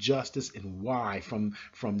to justice. And why? From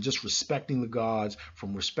just respecting the gods,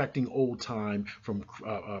 from respecting old time, from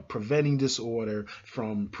preventing disorder,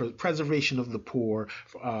 from preservation of the poor,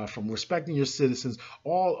 from respecting your citizens.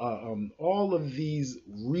 All of these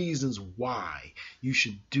reasons why you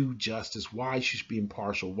should do justice, why you should be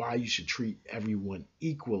impartial, why you should treat everyone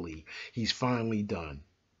equally. He's finally done.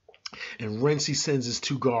 And Renzi sends his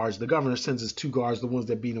 2 guards. The governor sends his 2 guards, the ones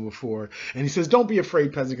that beat him before. And he says, don't be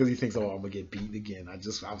afraid, peasant, because he thinks, oh, I'm going to get beaten again.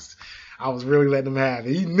 I was really letting him have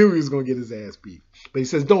it. He knew he was going to get his ass beat. But he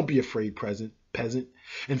says, don't be afraid, peasant.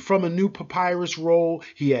 And from a new papyrus roll,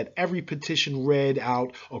 he had every petition read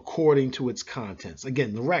out according to its contents.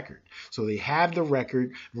 Again, the record. So they have the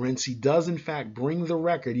record. Renzi does, in fact, bring the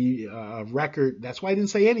record. Record. That's why he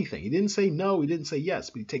didn't say anything. He didn't say no. He didn't say yes.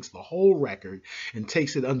 But he takes the whole record and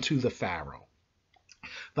takes it unto the Pharaoh.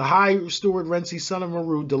 The high steward Renzi, son of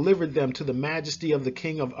Meru, delivered them to the majesty of the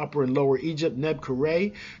king of Upper and Lower Egypt,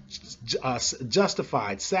 Nebkare,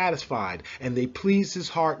 justified, satisfied, and they pleased his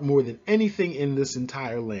heart more than anything in this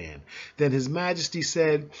entire land. Then his majesty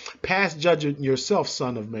said, pass judgment yourself,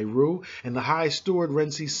 son of Meru. And the high steward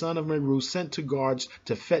Renzi, son of Meru, sent 2 guards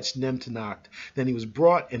to fetch Nemtenakt. Then he was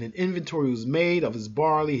brought, and an inventory was made of his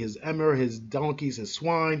barley, his emmer, his donkeys, his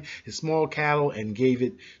swine, his small cattle, and gave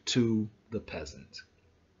it to the peasant.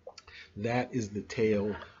 That is the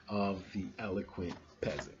tale of the eloquent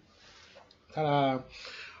peasant. Ta-da!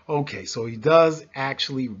 Okay, so he does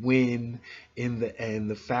actually win in the end.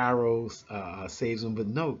 The Pharaoh saves him, but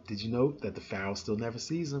note, did you note that the Pharaoh still never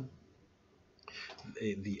sees him?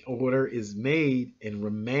 The order is made and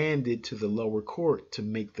remanded to the lower court to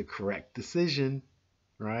make the correct decision.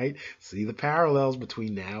 Right? See the parallels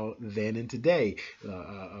between now, then, and today.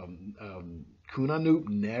 Kunanut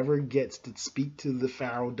never gets to speak to the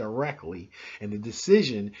Pharaoh directly, and the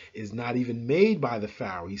decision is not even made by the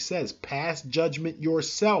Pharaoh. He says, pass judgment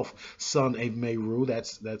yourself, son of Meru.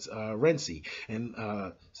 That's Renzi. And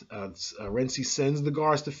Renzi sends the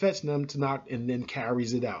guards to fetch them to knock and then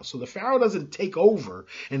carries it out. So the Pharaoh doesn't take over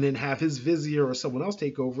and then have his vizier or someone else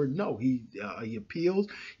take over. No, he appeals,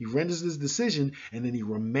 he renders his decision, and then he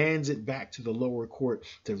remands it back to the lower court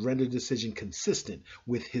to render the decision consistent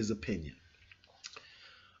with his opinion.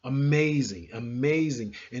 Amazing,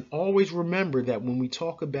 amazing. And always remember that when we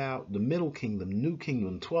talk about the Middle Kingdom, New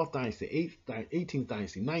Kingdom, 12th dynasty, 18th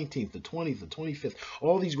dynasty, 19th, the 20th, the 25th,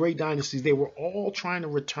 all these great dynasties, they were all trying to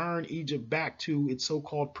return Egypt back to its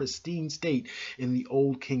so-called pristine state in the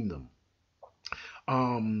Old Kingdom.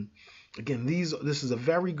 Again, this is a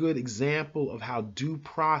very good example of how due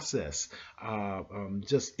process,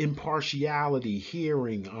 just impartiality,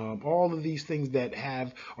 hearing, all of these things that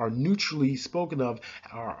are neutrally spoken of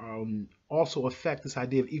are also affect this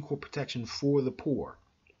idea of equal protection for the poor,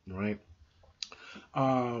 right?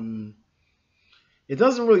 It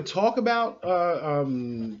doesn't really talk about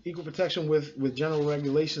equal protection with general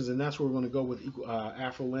regulations, and that's where we're going to go with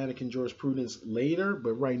Afrolantican jurisprudence later.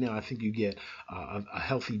 But right now, I think you get a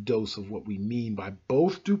healthy dose of what we mean by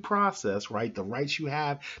both due process, right? The rights you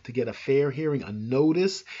have to get a fair hearing, a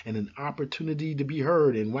notice, and an opportunity to be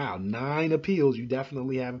heard. And wow, 9 appeals, you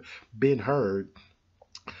definitely have been heard.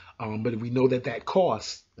 But we know that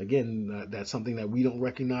costs. Again, that's something that we don't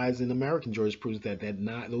recognize in American jurisprudence,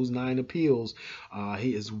 those 9 appeals,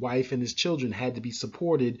 his wife and his children had to be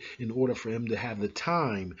supported in order for him to have the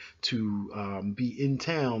time to be in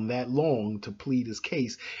town that long to plead his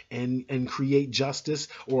case and create justice,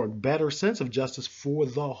 or a better sense of justice, for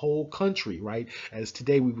the whole country, right? As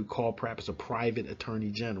today we would call perhaps a private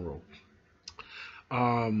attorney general.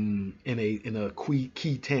 in a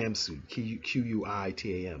qui tam suit,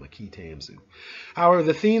 Q-U-I-T-A-M, a qui tam suit. However,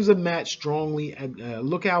 the themes of match strongly,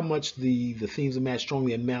 look how much the themes of match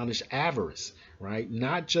strongly admonish avarice, right?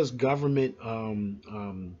 Not just government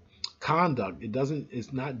conduct.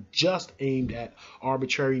 It's not just aimed at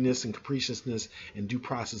arbitrariness and capriciousness and due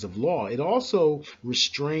process of law. It also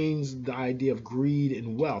restrains the idea of greed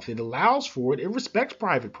and wealth. It allows for it. It respects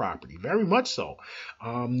private property, very much so.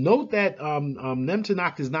 Note that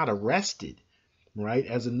Nemtanok is not arrested. Right,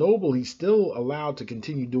 as a noble, he's still allowed to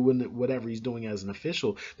continue doing whatever he's doing as an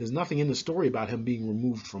official. There's nothing in the story about him being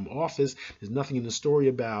removed from office. There's nothing in the story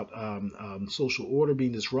about social order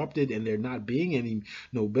being disrupted and there not being any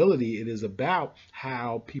nobility. It is about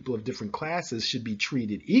how people of different classes should be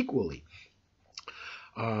treated equally.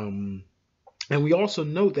 And we also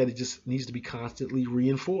note that it just needs to be constantly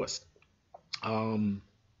reinforced.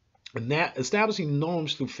 And that establishing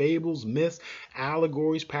norms through fables, myths,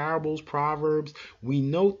 allegories, parables, proverbs, we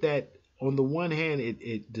note that on the one hand,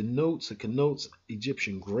 it connotes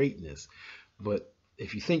Egyptian greatness. But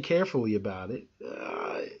if you think carefully about it,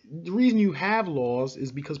 the reason you have laws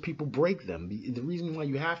is because people break them. The reason why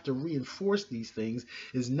you have to reinforce these things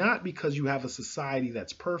is not because you have a society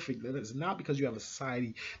that's perfect. It's not because you have a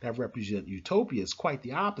society that represents utopia. It's quite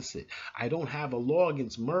the opposite. I don't have a law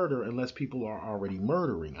against murder unless people are already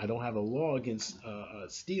murdering. I don't have a law against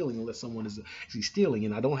stealing unless someone is actually stealing.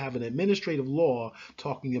 And I don't have an administrative law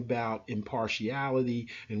talking about impartiality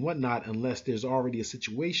and whatnot unless there's already a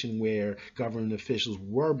situation where government officials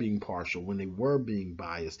were being partial, when they were being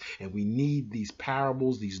biased. And we need these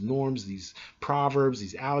parables, these norms, these proverbs,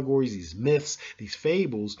 these allegories, these myths, these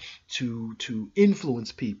fables to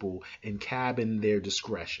influence people and cabin their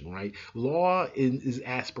discretion, right? Law is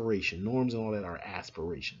aspiration. Norms and all that are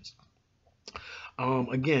aspirations.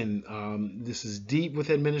 This is deep with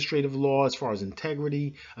administrative law as far as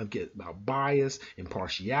integrity, about bias,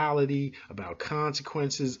 impartiality, about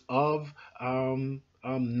consequences of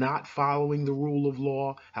not following the rule of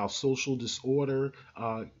law, how social disorder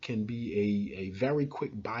can be a very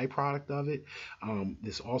quick byproduct of it.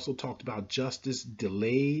 This also talked about justice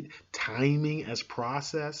delayed, timing as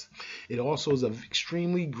process. It also is an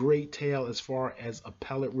extremely great tale as far as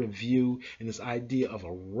appellate review and this idea of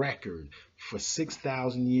a record for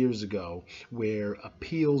 6,000 years ago where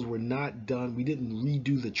appeals were not done. We didn't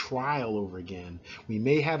redo the trial over again. We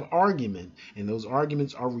may have argument, and those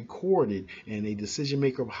arguments are recorded, and a decision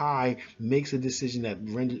maker of high makes a decision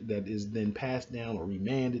that is then passed down or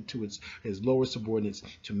remanded to his lower subordinates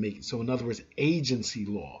to make it. So in other words, agency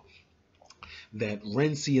law. That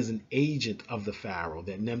Renzi is an agent of the pharaoh,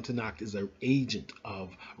 that Nemtanok is an agent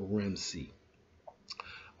of Renzi.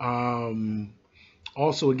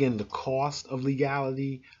 Also, again, the cost of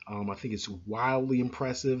legality. I think it's wildly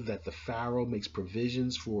impressive that the pharaoh makes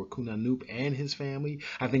provisions for Kunanoup and his family.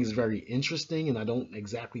 I think it's very interesting, and I don't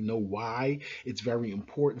exactly know why it's very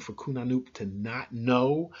important for Kunanoup to not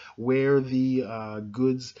know where the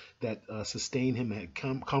goods that sustain him had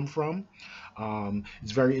come from.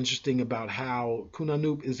 It's very interesting about how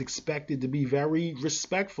Kunanoup is expected to be very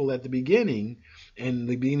respectful at the beginning and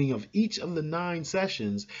the beginning of each of the 9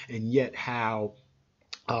 sessions, and yet how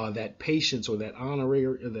that patience or that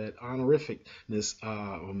honorificness,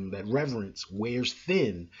 that reverence wears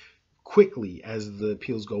thin quickly as the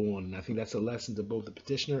appeals go on. And I think that's a lesson to both the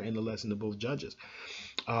petitioner and a lesson to both judges.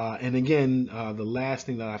 And again, the last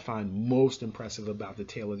thing that I find most impressive about the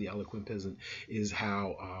tale of the Eloquent Peasant is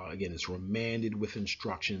how, again, it's remanded with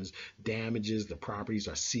instructions, damages, the properties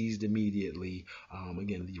are seized immediately.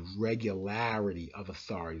 Again, the regularity of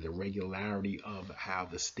authority, the regularity of how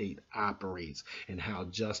the state operates, and how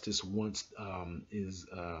justice once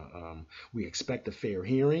we expect a fair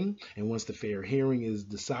hearing, and once the fair hearing is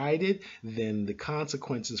decided, then the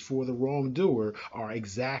consequences for the wrongdoer are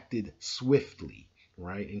exacted swiftly,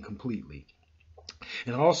 right, and completely.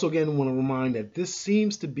 And I also, again, want to remind that this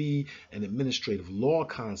seems to be an administrative law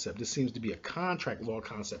concept. This seems to be a contract law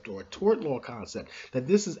concept or a tort law concept, that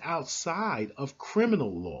this is outside of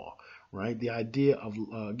criminal law, right? The idea of,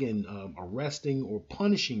 arresting or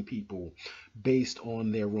punishing people based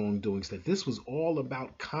on their wrongdoings, that this was all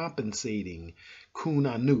about compensating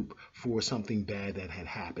Kunanoup for something bad that had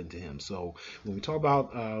happened to him. So when we talk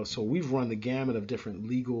about, so we've run the gamut of different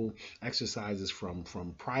legal exercises from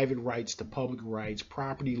private rights to public rights,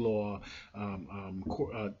 property law,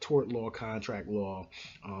 tort law, contract law,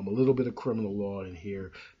 a little bit of criminal law in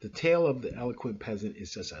here. The Tale of the Eloquent Peasant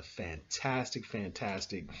is just a fantastic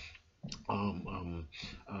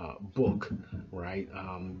book, right?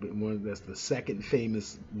 That's the second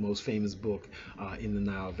most famous book in the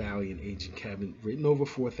Nile Valley in ancient Kemet, written over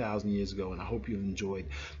 4,000 years ago. And I hope you've enjoyed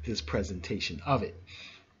this presentation of it.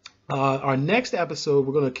 Our next episode,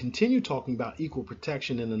 we're going to continue talking about equal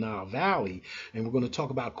protection in the Nile Valley, and we're going to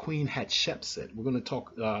talk about Queen Hatshepsut. We're going to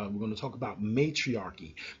talk about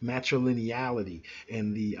matriarchy, matrilineality,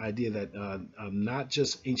 and the idea that not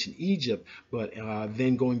just ancient Egypt, but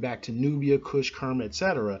then going back to Nubia, Kush, Kerma,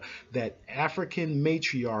 etc., that African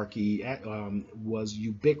matriarchy was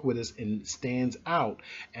ubiquitous and stands out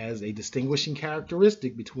as a distinguishing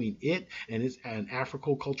characteristic between it and its and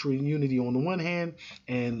African cultural unity on the one hand,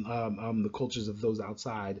 and the cultures of those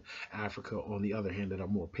outside Africa on the other hand that are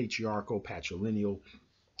more patriarchal, patrilineal.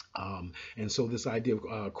 And so this idea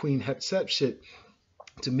of Queen Hatshepsut,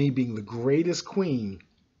 to me, being the greatest queen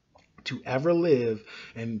to ever live,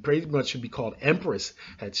 and pretty much should be called Empress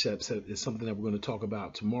Hatshepsut, is something that we're going to talk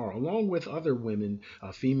about tomorrow, along with other women,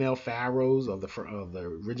 female pharaohs of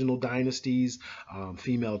the original dynasties,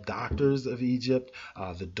 female doctors of Egypt,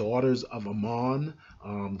 the daughters of Ammon,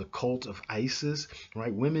 the cult of Isis.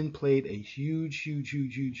 Right, women played a huge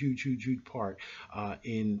part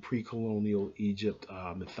in pre-colonial Egypt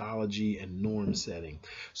mythology and norm setting.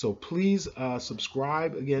 So please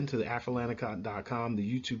subscribe again to the Afrolantican.com,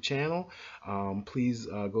 the YouTube channel. Please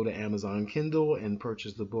go to Amazon Kindle and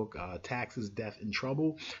purchase the book Taxes, Death, and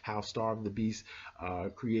Trouble: How Starve the Beast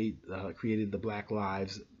Created the Black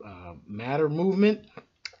Lives Matter Movement.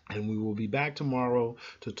 And we will be back tomorrow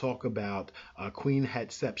to talk about Queen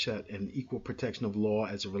Hatshepsut and equal protection of law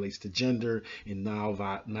as it relates to gender in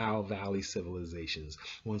Nile Valley civilizations.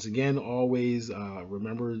 Once again, always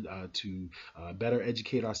remember to better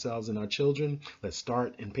educate ourselves and our children. Let's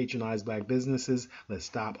start and patronize black businesses. Let's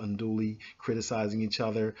stop unduly criticizing each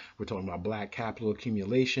other. We're talking about black capital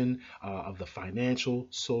accumulation of the financial,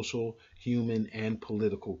 social, human, and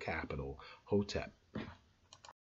political capital. Hotep.